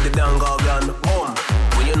play with the dangle gun.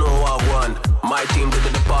 When you know what I want, my team did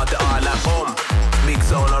the party all night. Big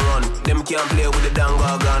sound a run, them can't play with the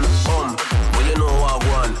dangle gun. When you know what I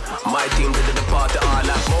want, my team did the party all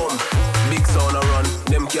night. Big sound a run,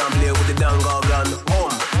 them can't play with the dangle gun.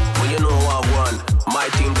 When you know what I want, my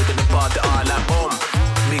team did the party all night.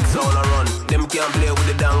 Big sound a run, them can't play with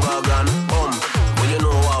the dangle gun. When you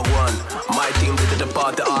know what I want, my team did the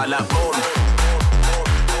party all night.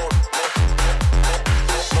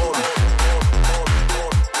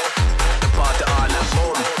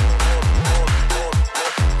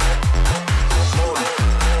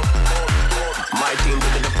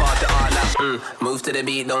 Move to the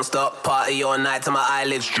beat, don't stop. Party all night till my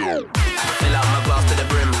eyelids drop. Fill out my glass to the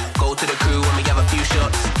brim. Go to the crew when we have a few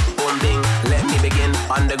shots. Boom bing, let me begin.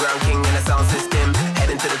 Underground king in the sound system.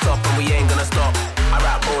 Heading to the top and we ain't gonna stop. I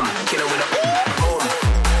rap boom, kill it with a boom.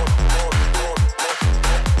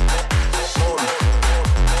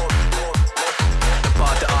 The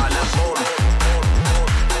party all night, boom.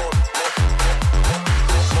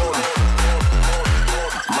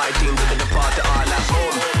 My team did the party all night, boom.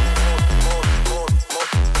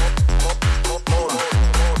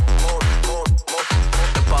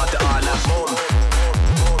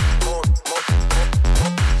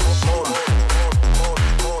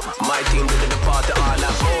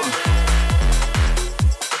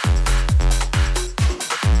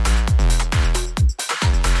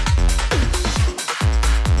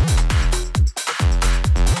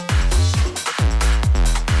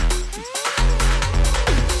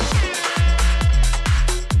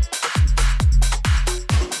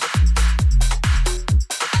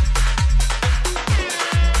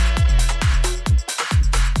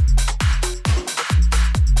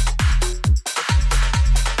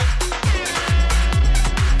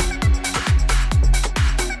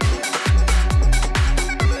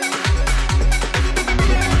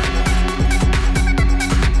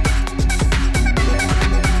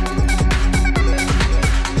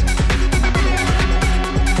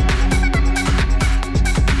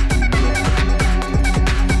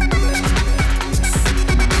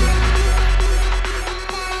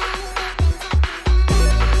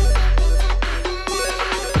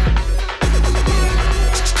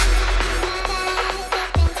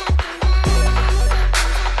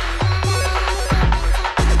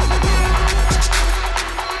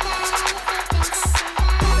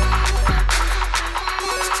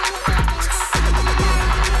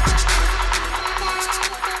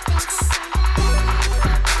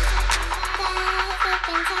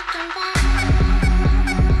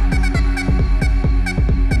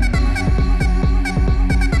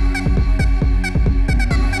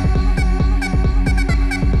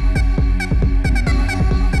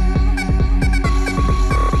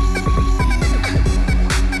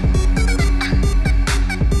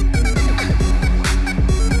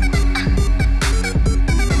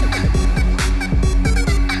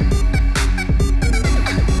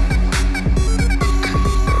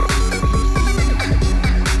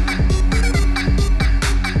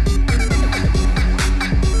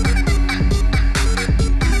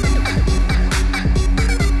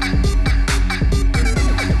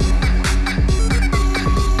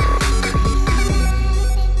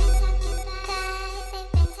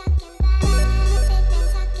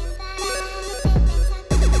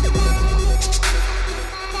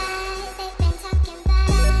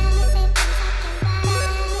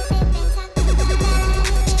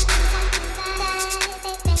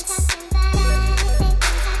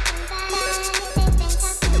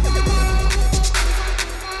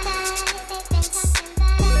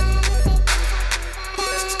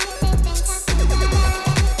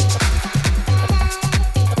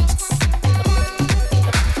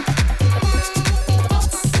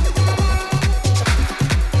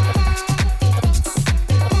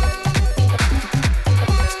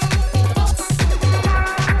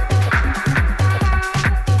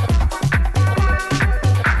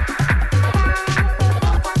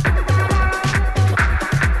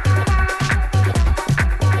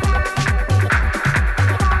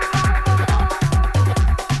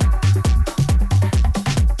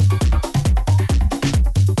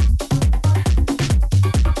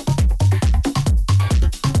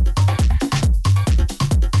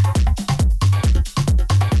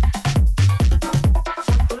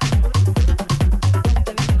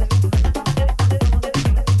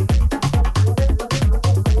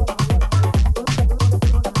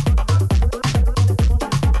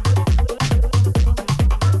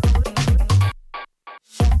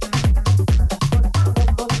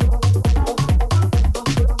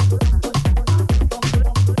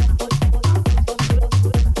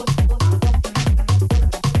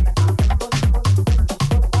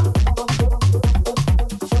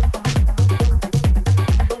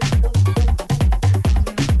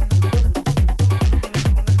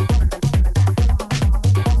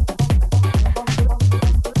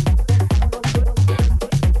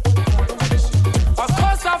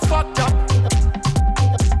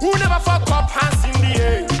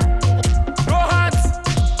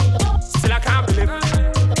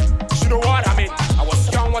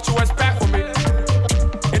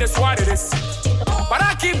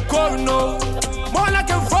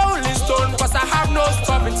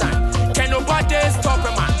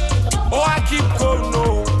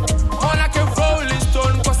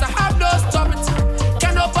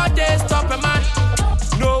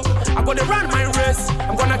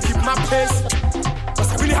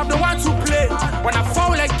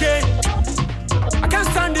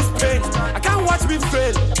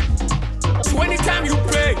 anytime you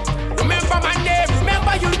pray. Remember my name,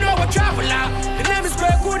 remember you know a traveler. The name is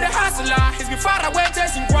Greg Good, the hustler. He's been far away,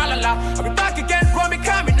 chasing Kuala. I'll be back again, from me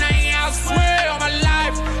coming now. I swear on my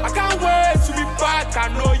life, I can't wait to be back. I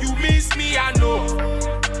know you miss me, I know.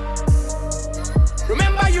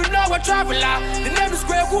 Remember you know a traveler. The name is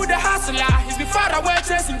Greg Good, the hustler. He's been far away,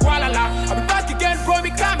 chasing Kuala. I'll be back again, from me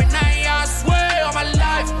coming now. I swear on my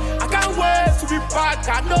life, I can't wait to be back.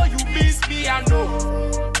 I know you miss me, I know.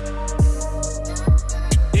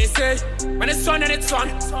 They say, when it's on and it's on,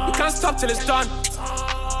 you can't stop till it's done.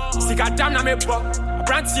 See, goddamn, I'm a buck. I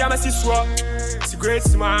brand see, I'm a siswa. It's a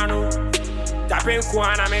great man, oh. That ain't cool,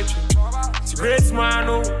 I'm a it's a great man,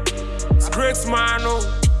 oh. It's a great man, oh.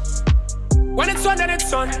 When it's on and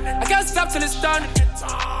it's on, I can't stop till it's done.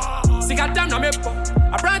 See, goddamn, I'm a buck.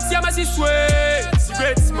 I brand see, I'm a siswa. It's a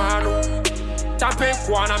great man, oh. That ain't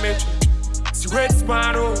cool, I'm a it's a great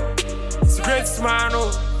man, oh. It's a great man,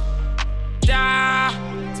 oh. Yeah.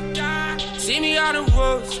 See me on the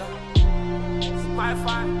road, my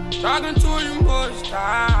fine. Talking to you most.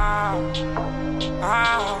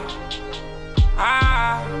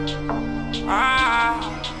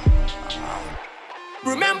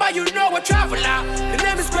 Remember you know a traveler. The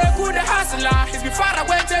name is Greg Good, the hustler. He's been far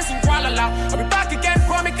away, chasing Kuala. I'll be back again,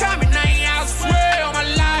 from me coming now. I swear on my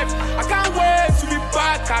life, I can't wait to be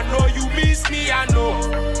back. I know you miss me, I know.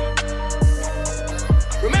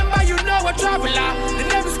 Remember you know a traveler. The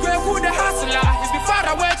name is Greg Good, the hustler. He's been far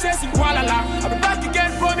away, chasing Kuala. I'll be back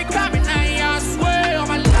again, from me coming now. I swear on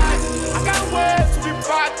my life, I can't wait to be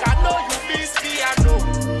back. I know you miss me, I know.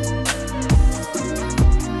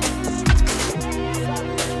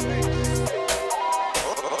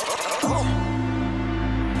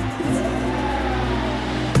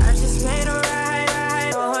 I just made a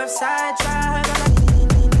ride, Northside Drive.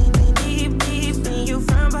 Deep, deep, in you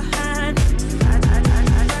from behind.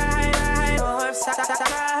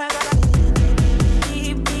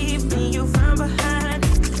 Deep, deep, in you from behind.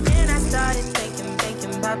 Then I started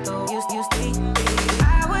thinking about the used to be. I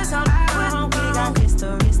was on, we got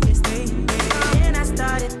history. Then I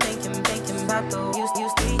started thinking about the used to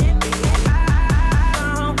be.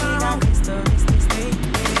 We got history.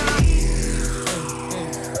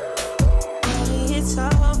 It's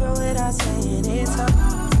over without saying it's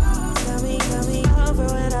over. Tell me over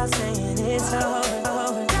without saying it's over.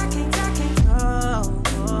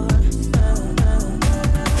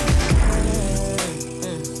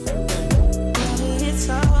 It's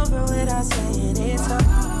over without saying it's over.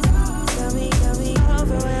 Tell me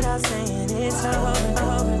over without saying it's over.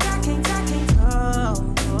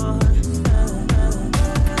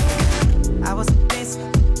 I was pissed,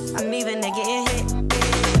 I'm even getting hit.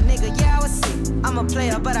 Nigga, yeah, I was sick. I'm a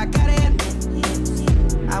player, but I gotta admit.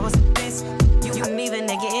 I was pissed, I'm even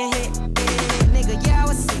getting hit. Nigga, yeah, I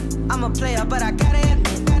was sick. I'm a player, but I gotta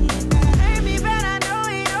admit. Hurt me, but I know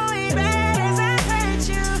it bad as I hurt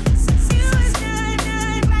you. You was good,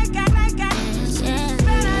 like I.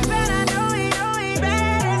 But I know it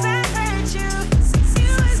bad as I hurt you.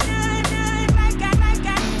 You was good, like I.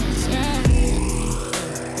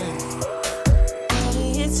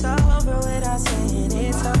 It's over without saying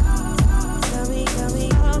it's over. Tell me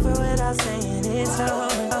over without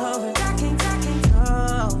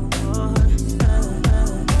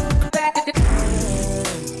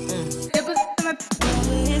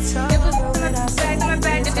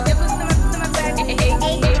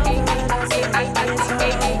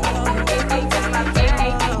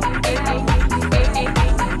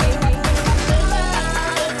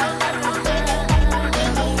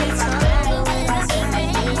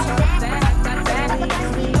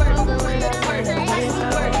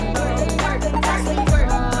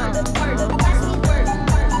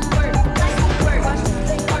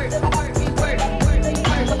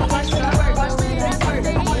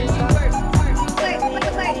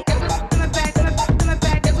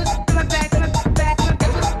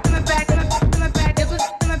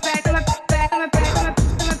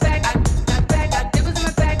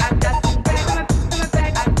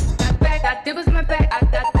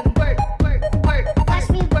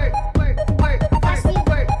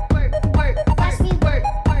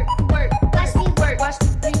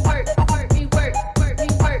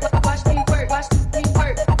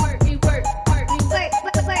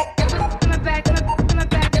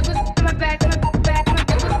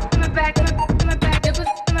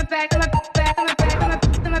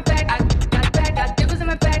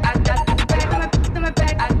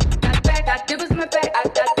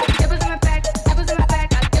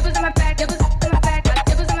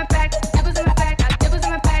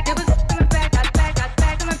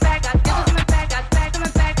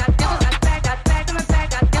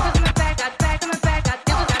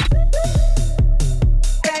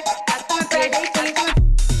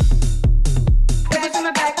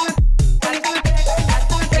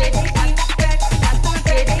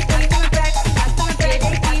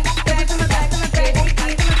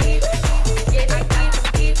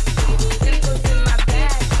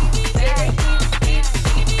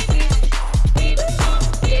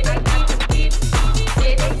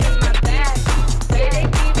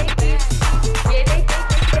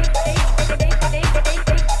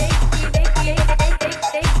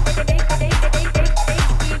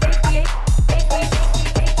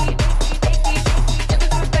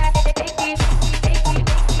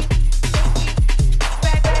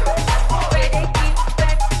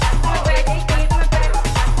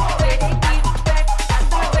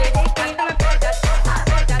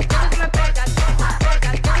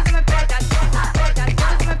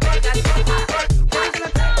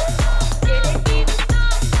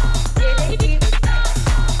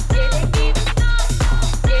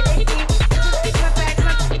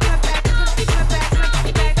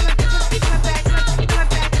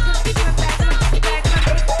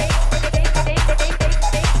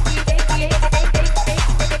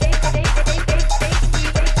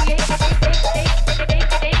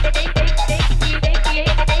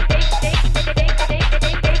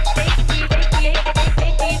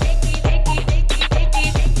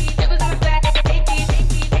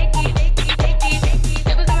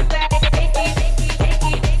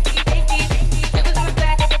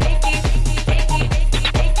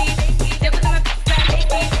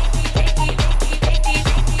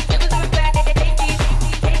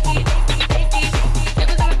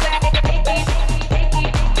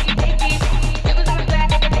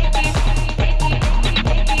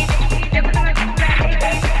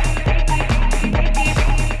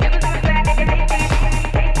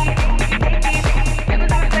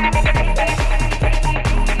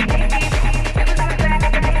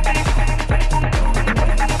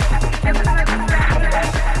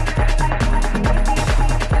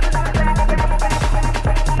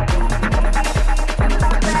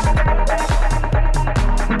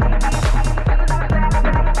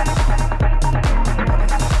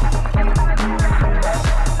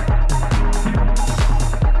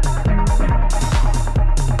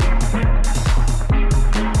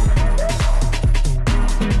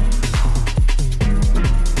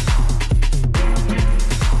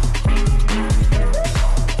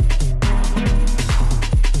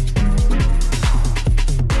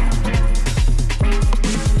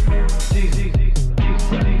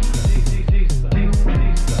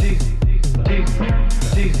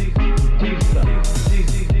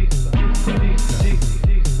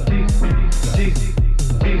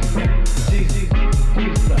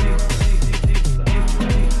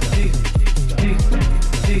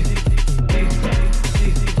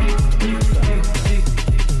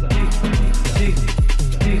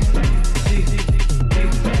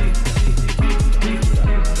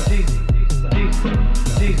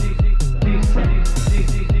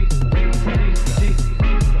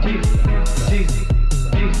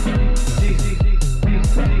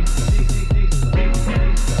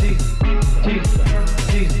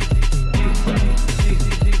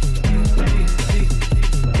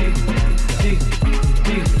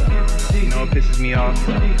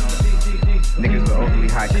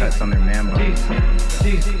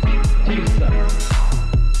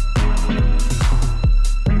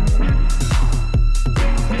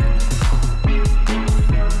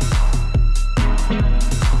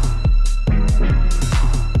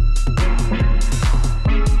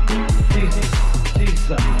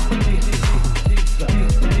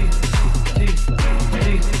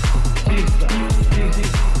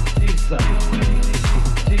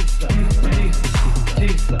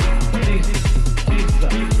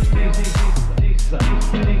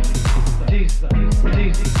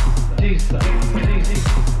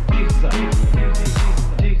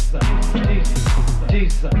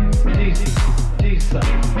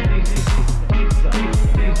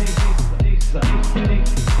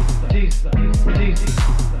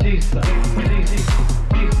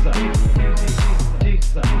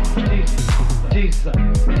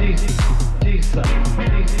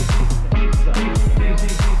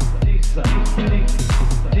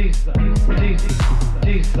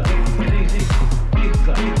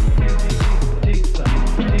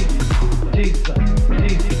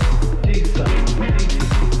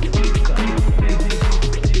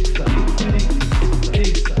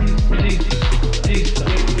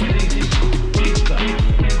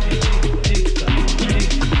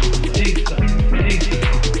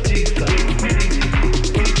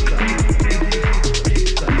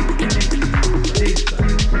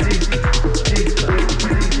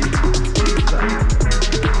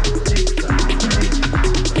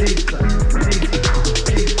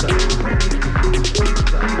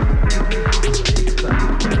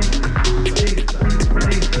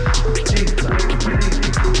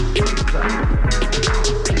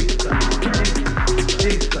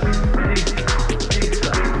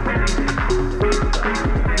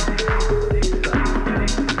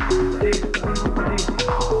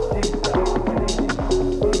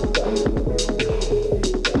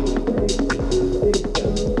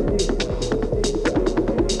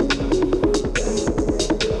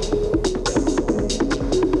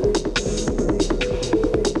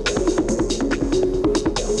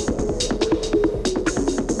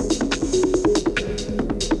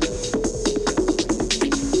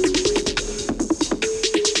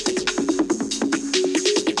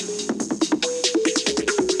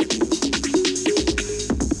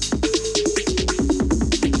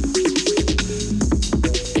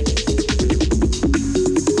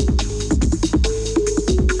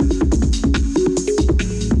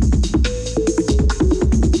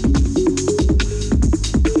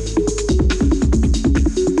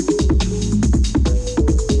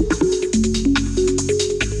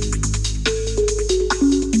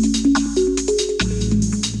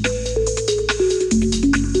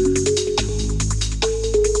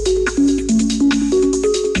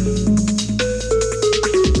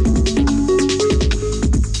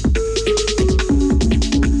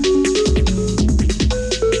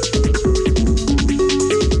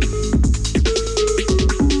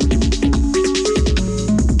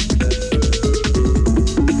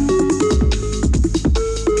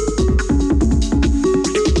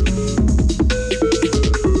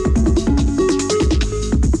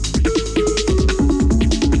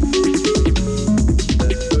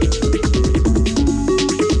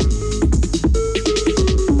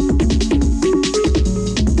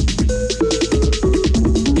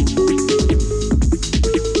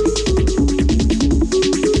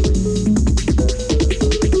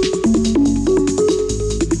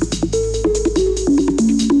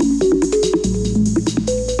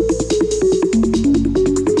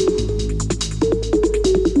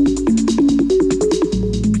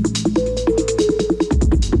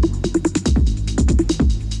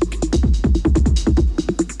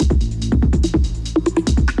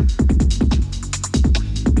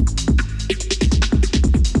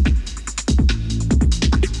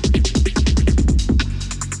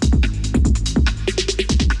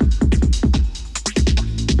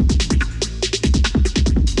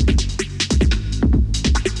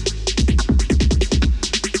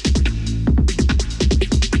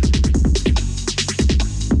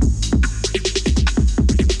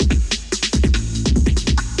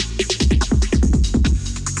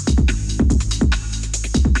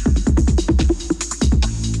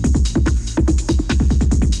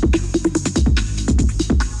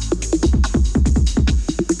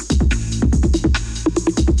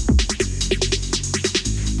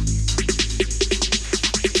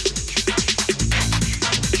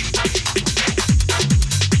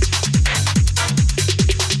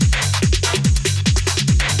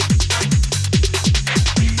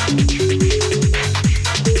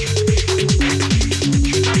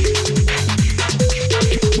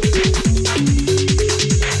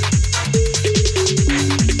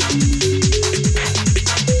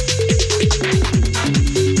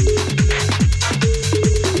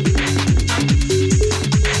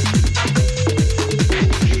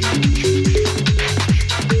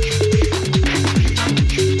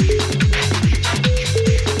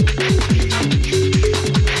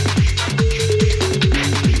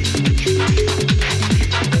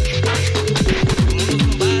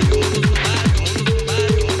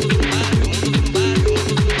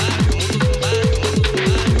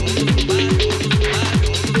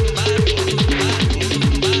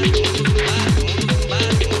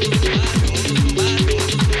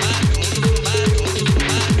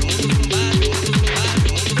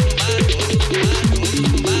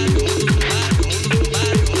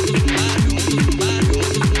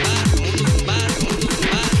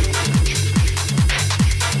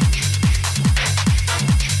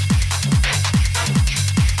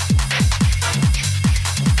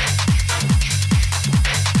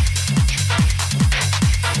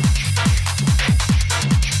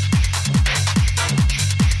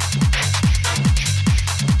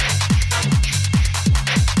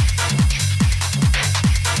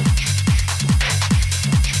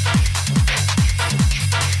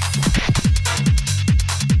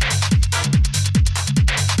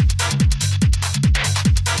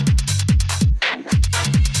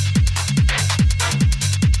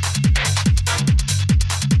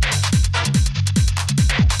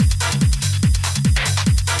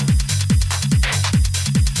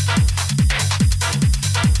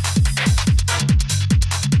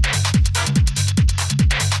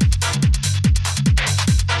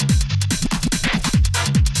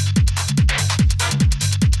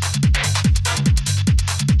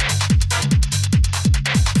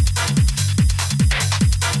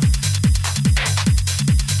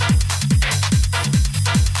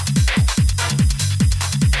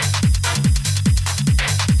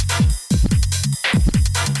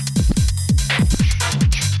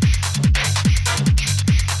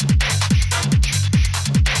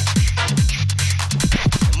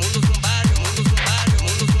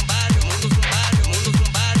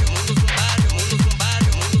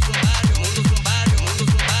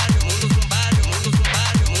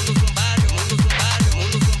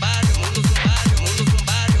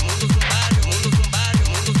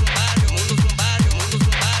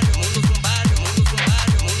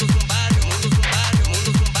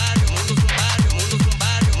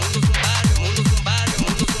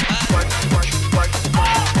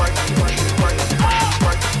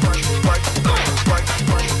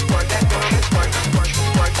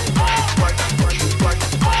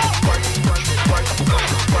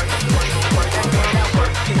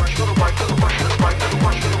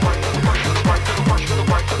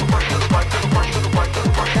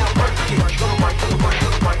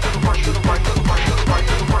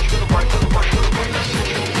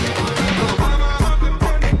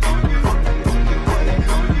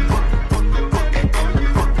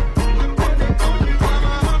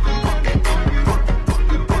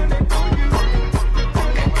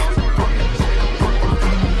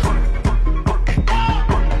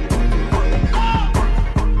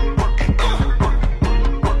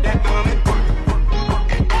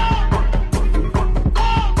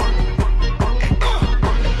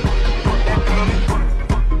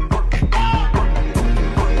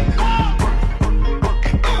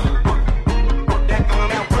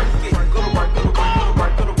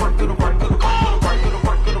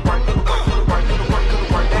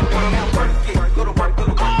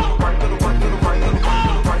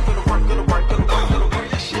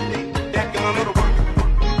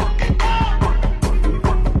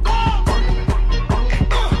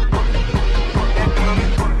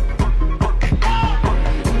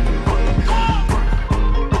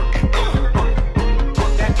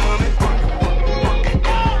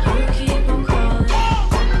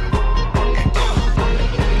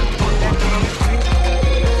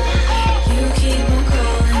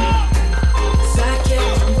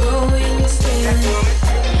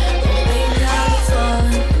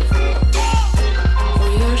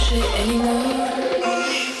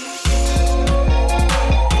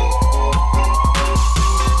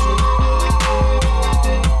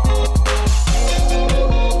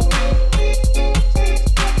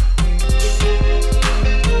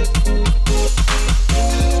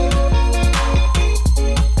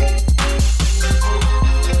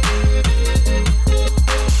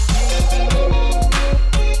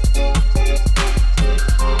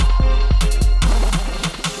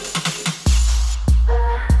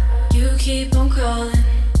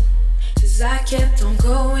kept on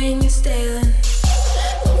going, you're stealing.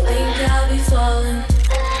 Don't think I'll be falling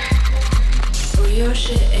for your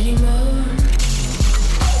shit anymore.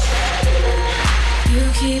 You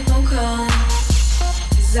keep on calling,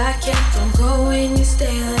 'cause I kept on going, you're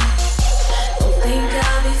stealing. Don't think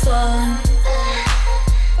I'll be falling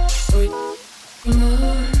for you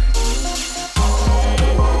anymore.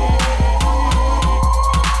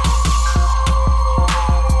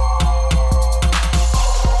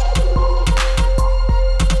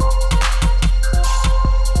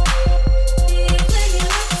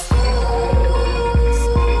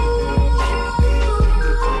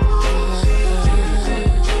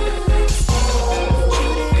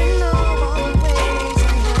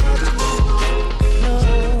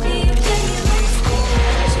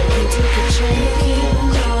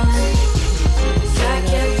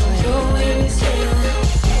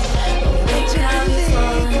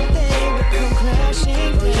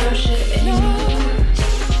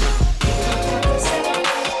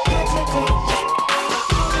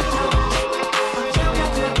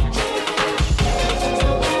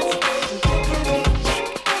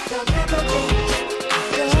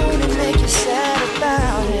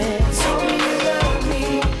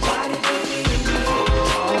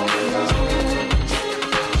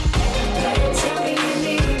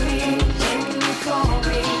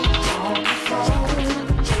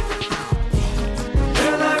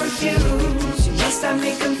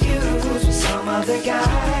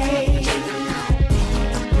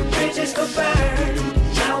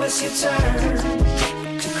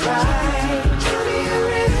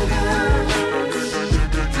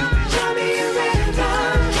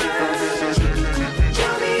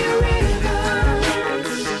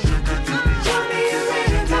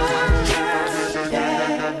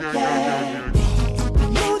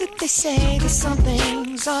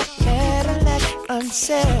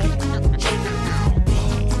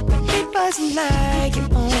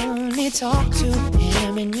 Talk to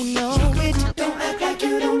him and you know it. Don't act like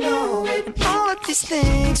you don't know it. And all of these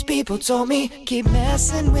things people told me keep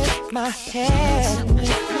messing with my head.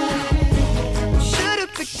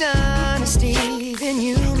 Should've picked honesty, then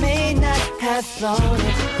you may not have thought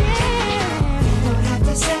it. Don't have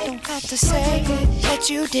to say it, but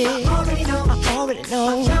you did. I already know. I found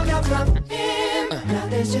out from him. Now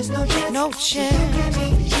there's just no chance.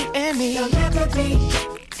 You and me, you'll never be.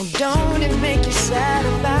 And don't it make you sad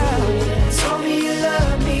about it? Told me you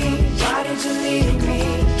love me, why did you leave me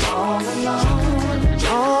all alone?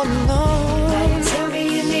 All alone. Now you tell me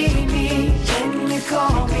you need me, then you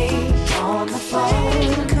call me on the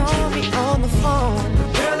phone. Call me on the phone.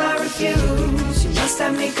 Girl, I refuse. You must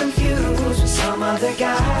have me confused with some other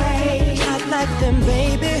guy. Not like them,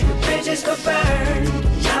 baby. The bridges go burn.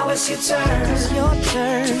 Now it's your turn. It's your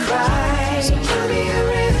turn to cry. So tell me a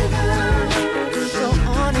rhythm.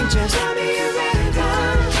 And just tell me a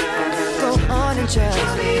rhythm. Go on and just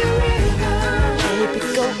tell me a rhythm. Baby,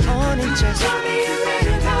 go on and just tell me a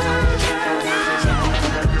rhythm.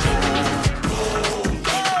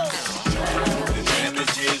 The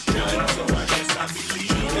damage is done, so I guess I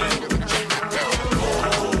believe it.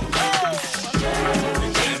 The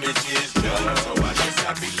damage is done, so I guess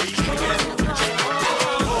I believe it.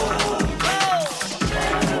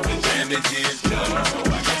 The damage is done, so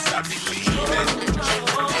I guess I believe it.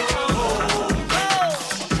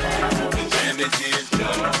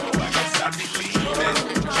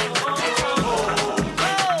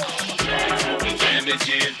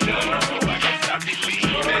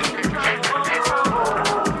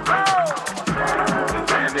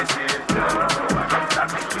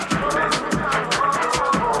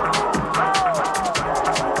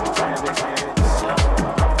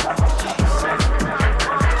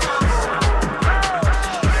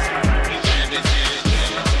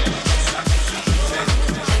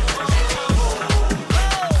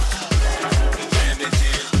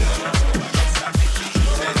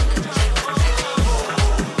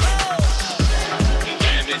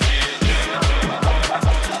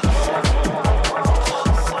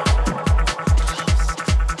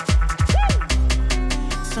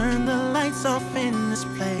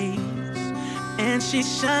 She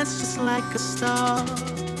shines just like a star,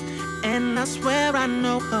 and I swear I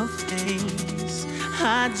know her face.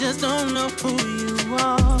 I just don't know who you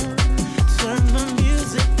are. Turn the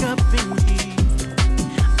music up in here.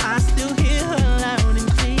 I still hear her loud and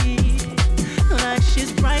clear, like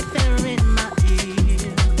she's right there in my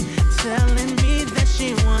ear, telling me that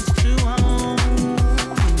she wants to own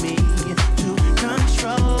me, to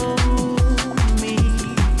control me.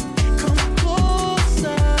 Come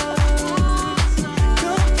closer.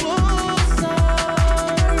 Come closer.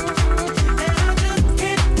 And I just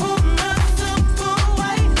can't pull myself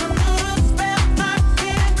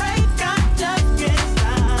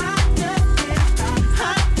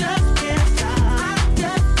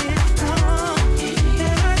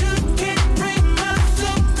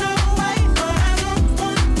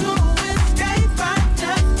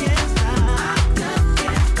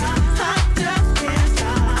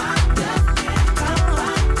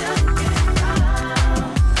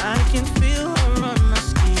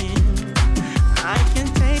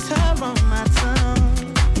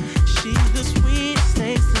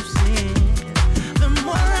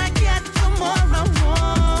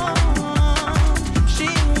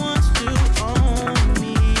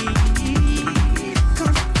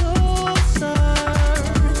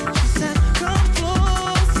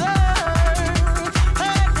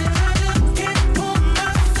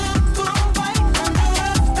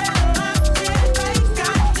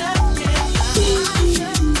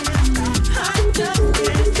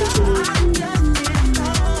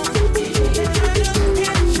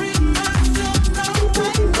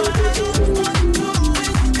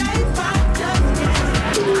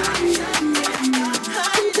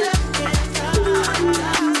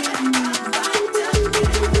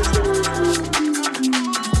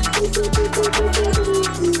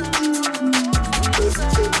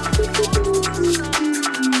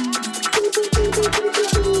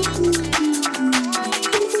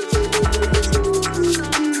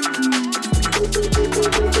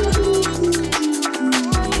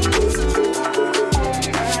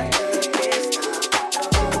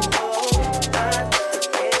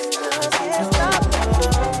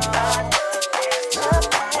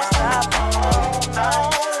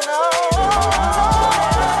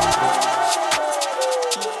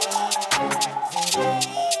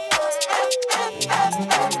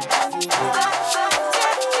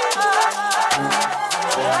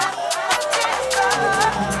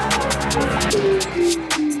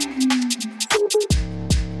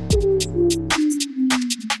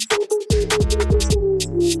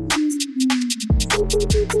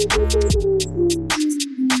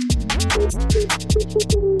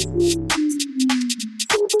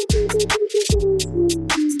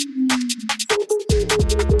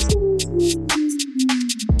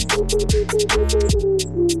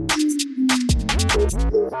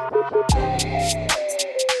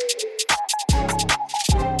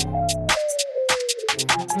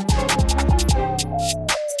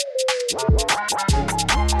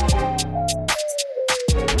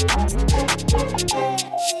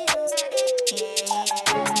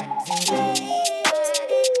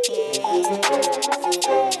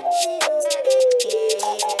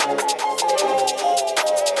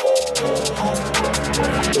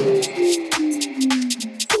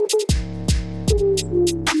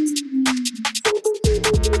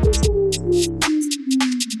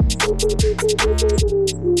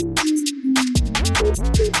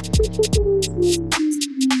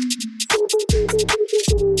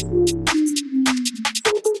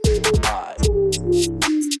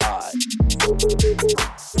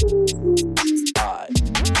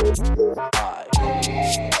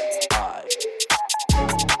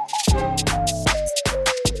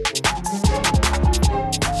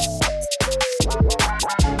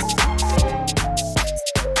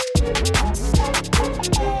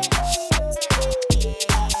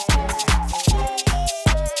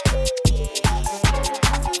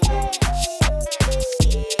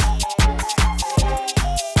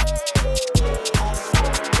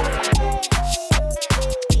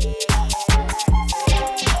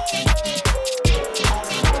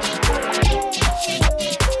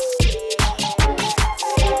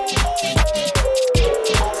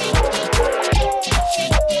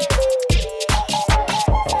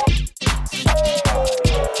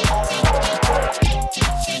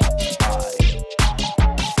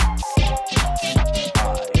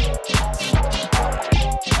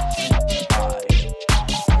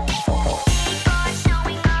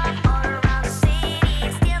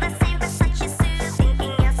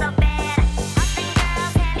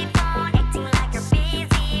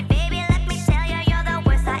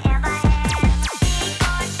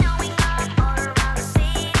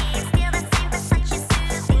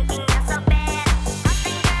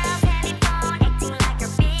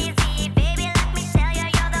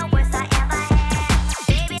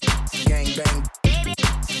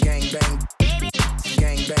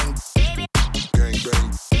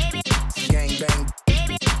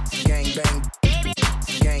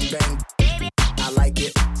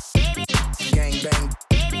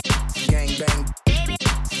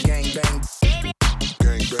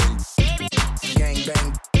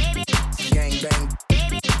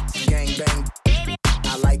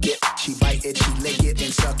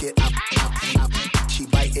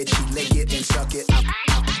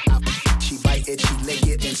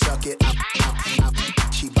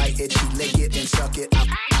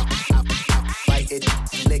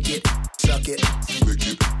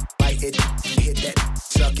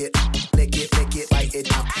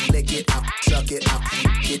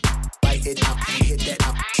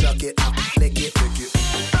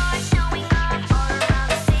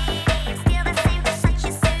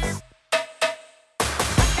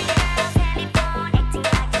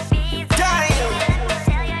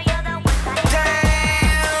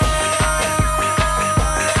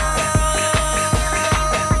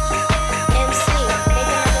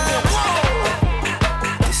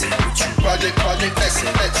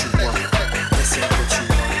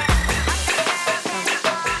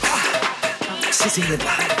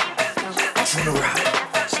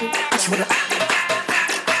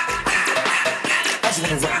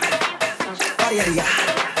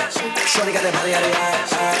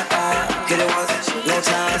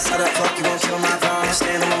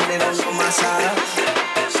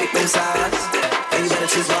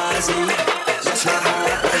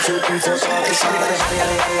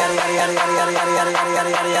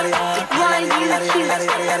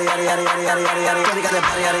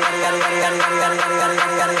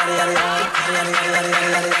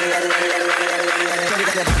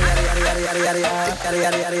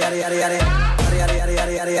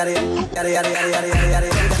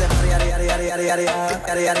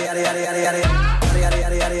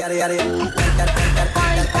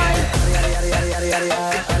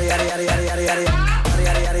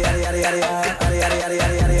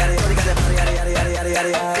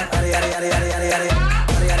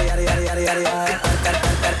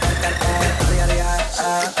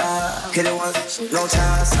Hit it once, no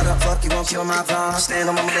time. Shut up, fuck, you won't kill my vibe. Stand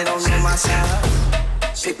on my money, don't know my side.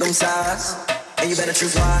 Pick them sides, and you better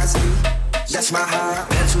choose wisely. That's my high.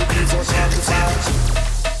 1, 2, 3, 4, 5,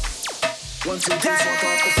 5. 1, 2, 3, 4,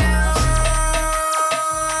 5, 5.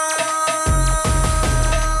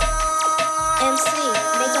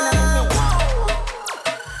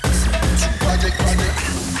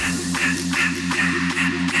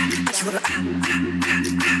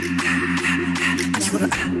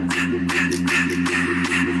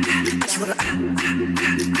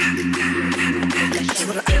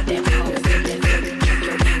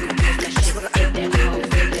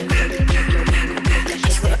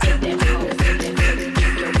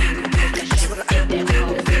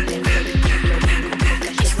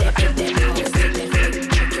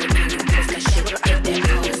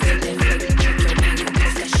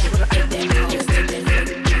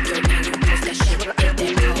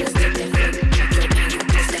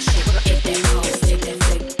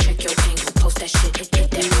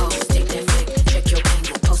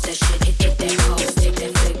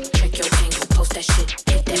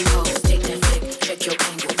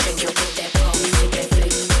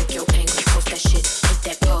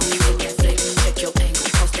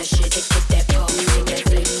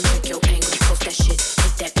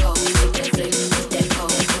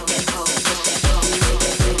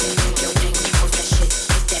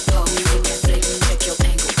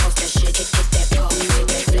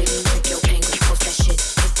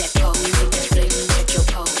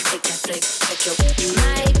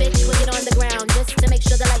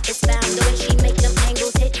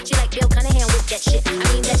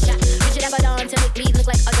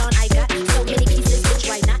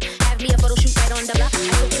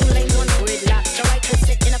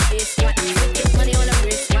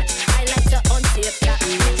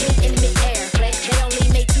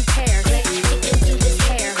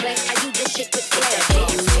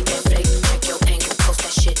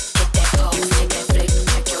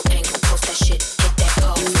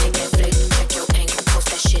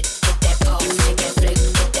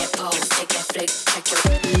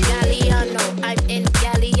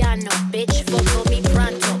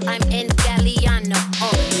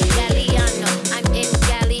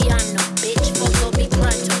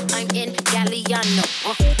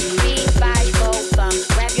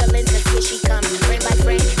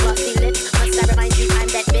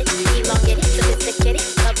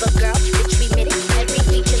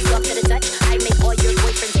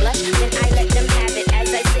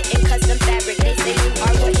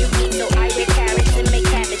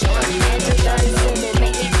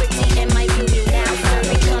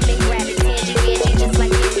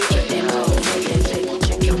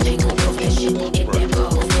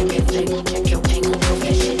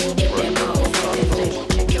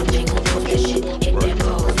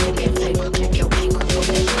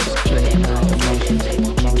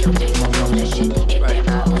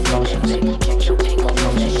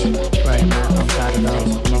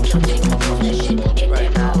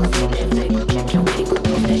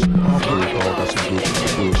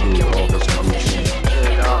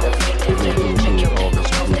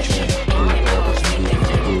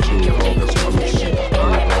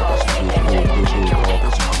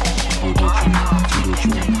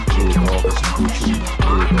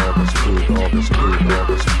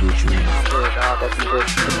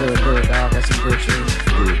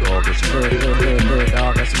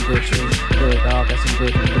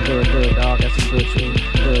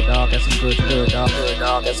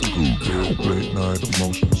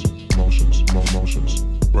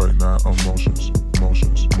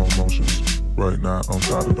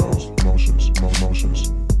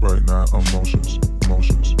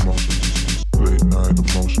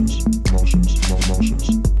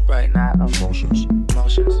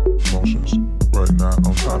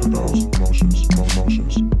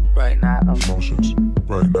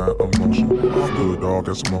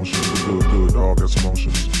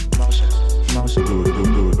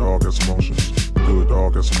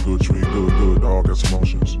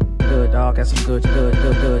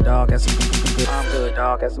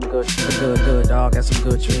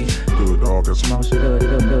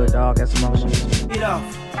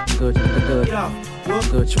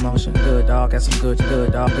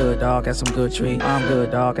 Got some good treat. I'm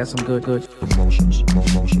good, dog. Got some good. Emotions,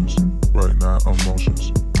 emotions. Right now,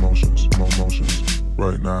 emotions, emotions, emotions.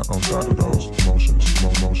 Right now, I'm tired of those emotions,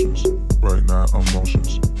 emotions. Right now,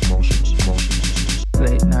 emotions, emotions, emotions.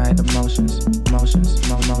 Late night emotions, emotions,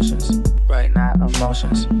 emotions. Right now,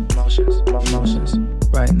 emotions, emotions, emotions.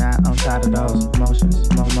 Right now, I'm tired of those emotions,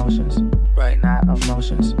 emotions. Right now,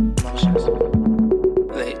 emotions, emotions.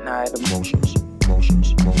 Late night emotions,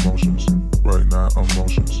 emotions, emotions. Right now,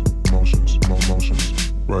 emotions. Emotions,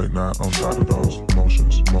 emotions. Right now, I'm tired of those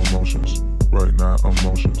emotions, emotions. Right now,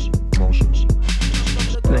 emotions, emotions.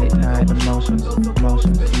 Late night emotions,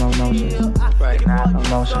 emotions, emotions. Right now,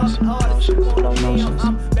 emotions, emotions, emotions.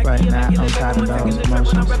 Right now, I'm tired of those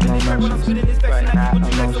emotions, emotions. Right now,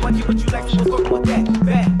 emotions,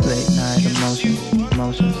 late night emotions,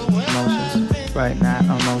 emotions, emotions. Right now,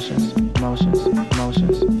 emotions, emotions,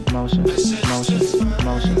 emotions, emotions, emotions,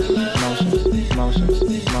 emotions.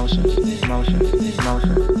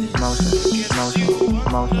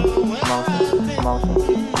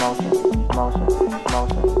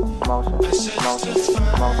 Guess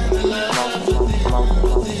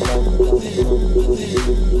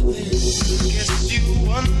you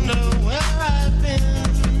wonder where I've been.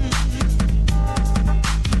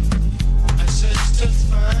 I searched to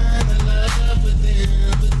find the love within.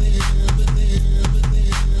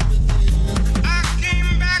 I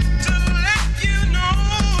came back to let you know.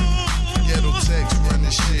 Ghetto text, run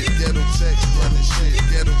the shit. Ghetto text, run the shit.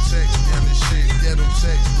 Ghetto text, run the shit. Ghetto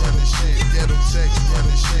text, run the shit. Ghetto text, run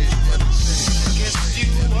the shit. Guess you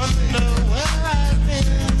wonder where I've been.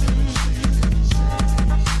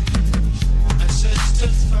 I searched to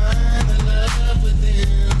find the love within.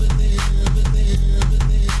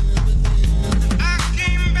 I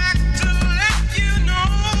came back to let you know.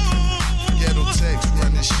 Ghetto text,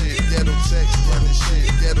 run the shit. Ghetto text, run the shit.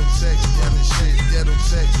 Ghetto text, run the shit. Ghetto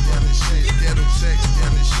text, run the shit. Ghetto text,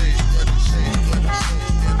 run the shit. Run the shit. Run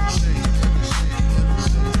the shit.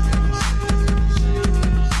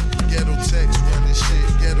 Ghetto text, run the shit.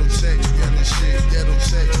 Ghetto text, run the shit. Ghetto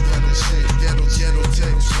text, run the shit. Ghetto text, run the shit. Ghetto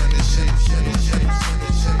text, run the shit.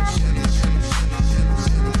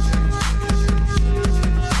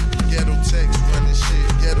 Ghetto text, run the shit.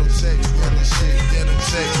 Ghetto text, run the shit. Ghetto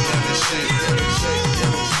text, run the shit.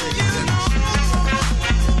 Ghetto text,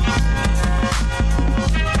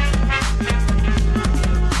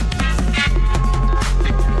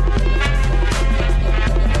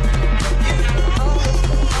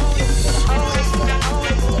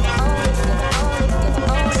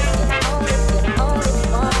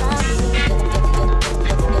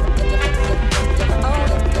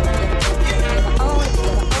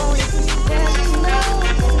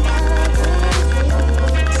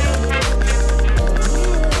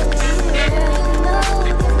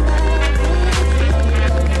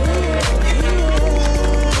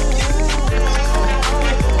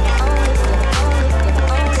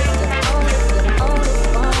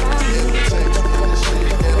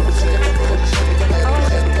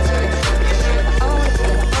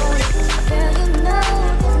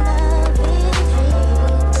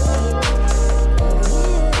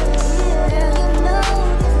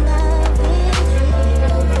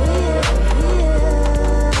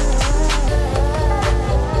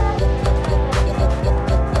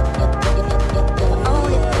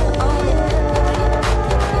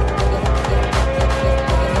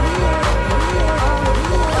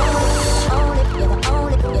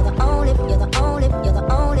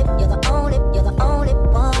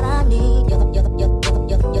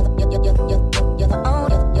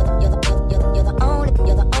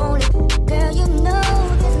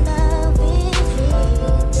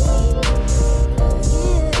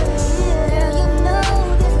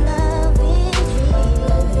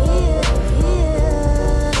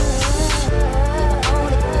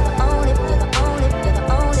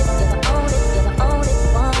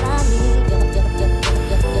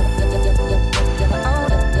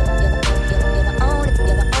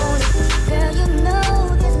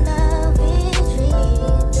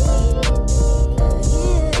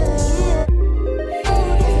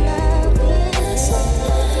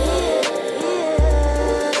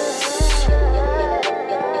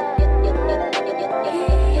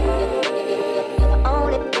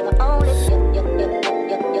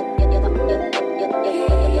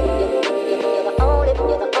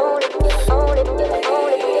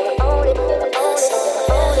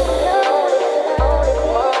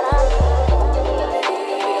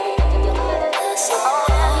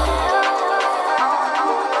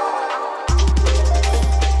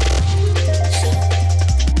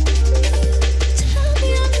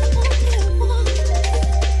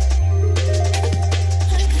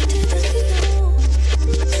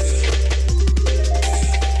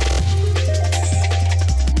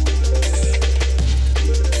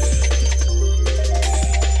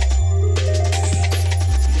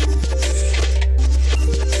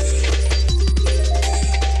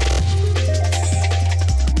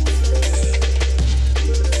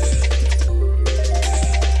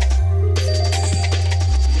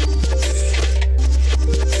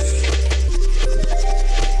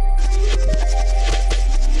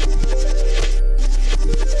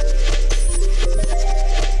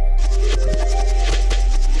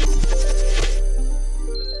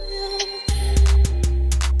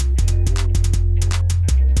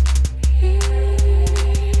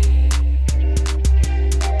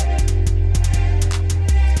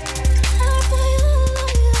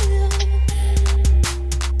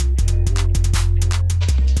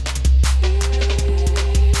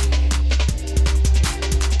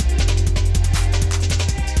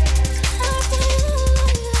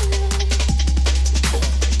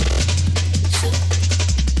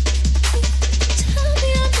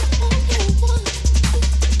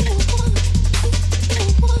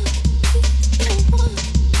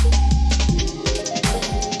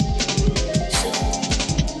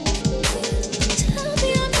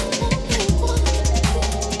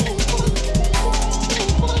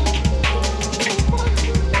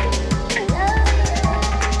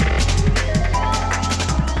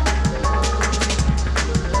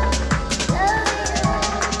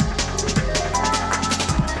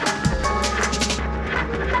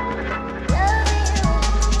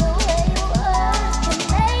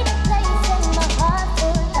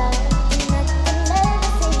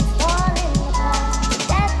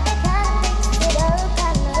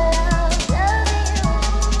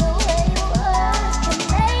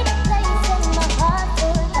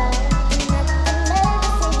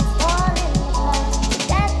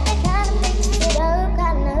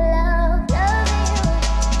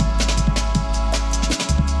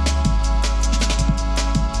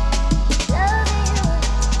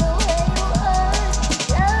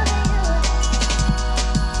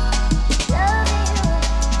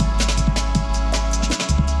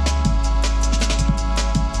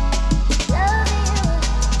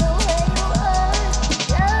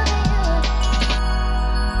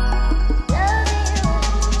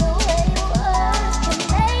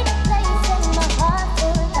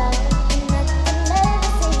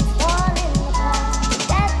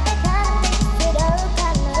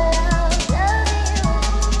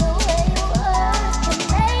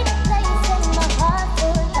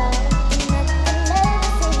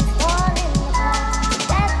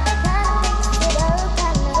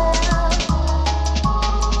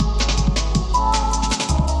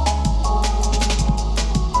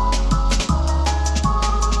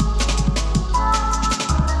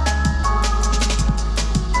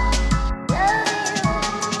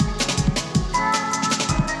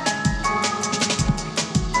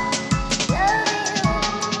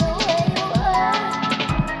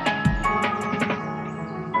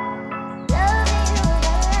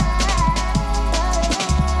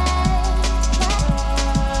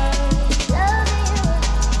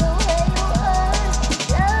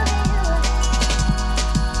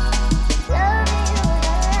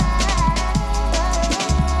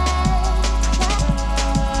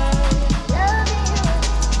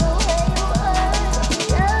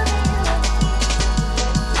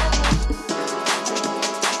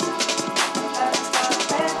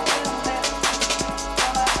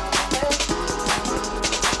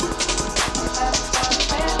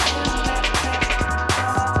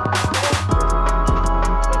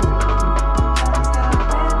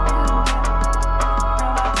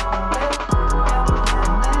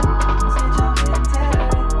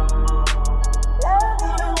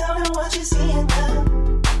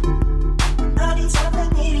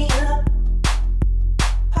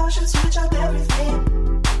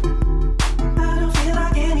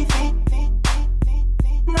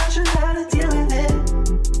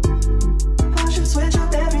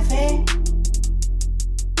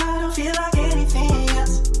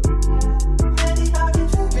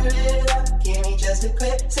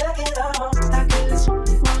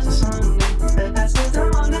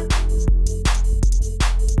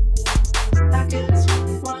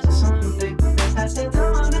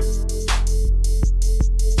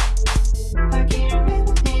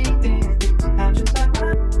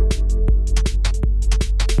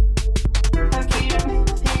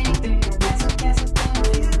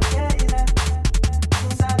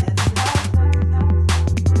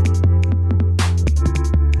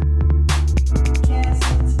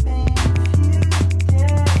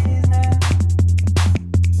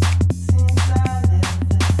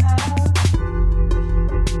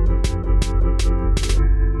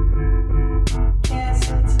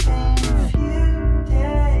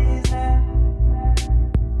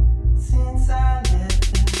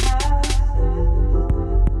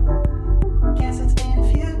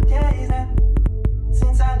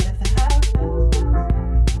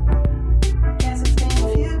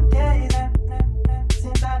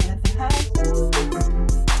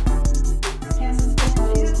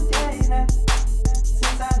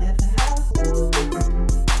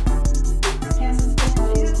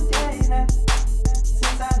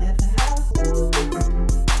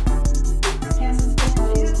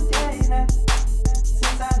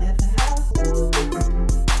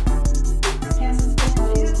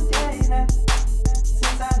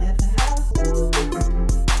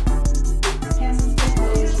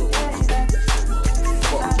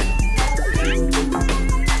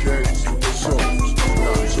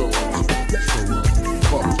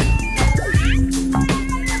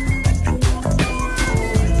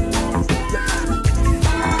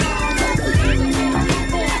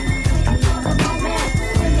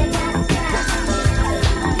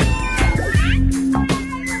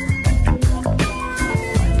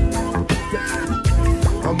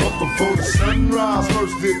 sunrise.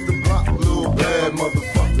 First hit the block, little bad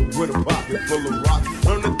motherfucker with a pocket full of rocks.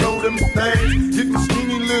 Learn to throw them things, get the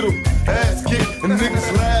skinny little ass kicked, and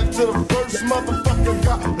niggas laugh till the first motherfucker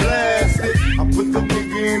got blasted. I put the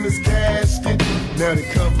nigga in his casket, now they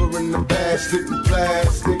covering the bastard in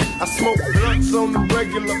plastic. I smoke blunts on the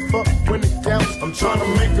regular, fuck when it counts. I'm trying to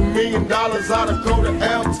make $1 million out of quarter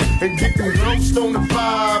ounce and get them ghosts on the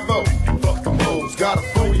 5-0. Fuck them hoes, got a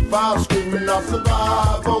 45 screaming out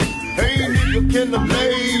survival. Hey nigga, can I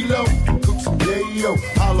lay low? Cook some yayo,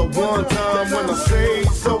 holla one time when I say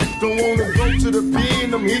so. Don't wanna go to the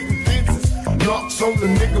pen, I'm hitting fences. Knocks on the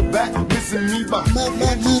nigga back, missing me by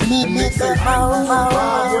inches. And they say,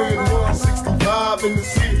 weighing 165 in the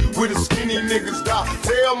city where the skinny niggas die.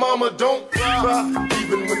 Tell mama don't cry,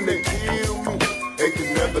 even when they kill me. They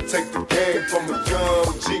can never take the game from a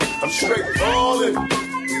young G. I'm straight ballin'.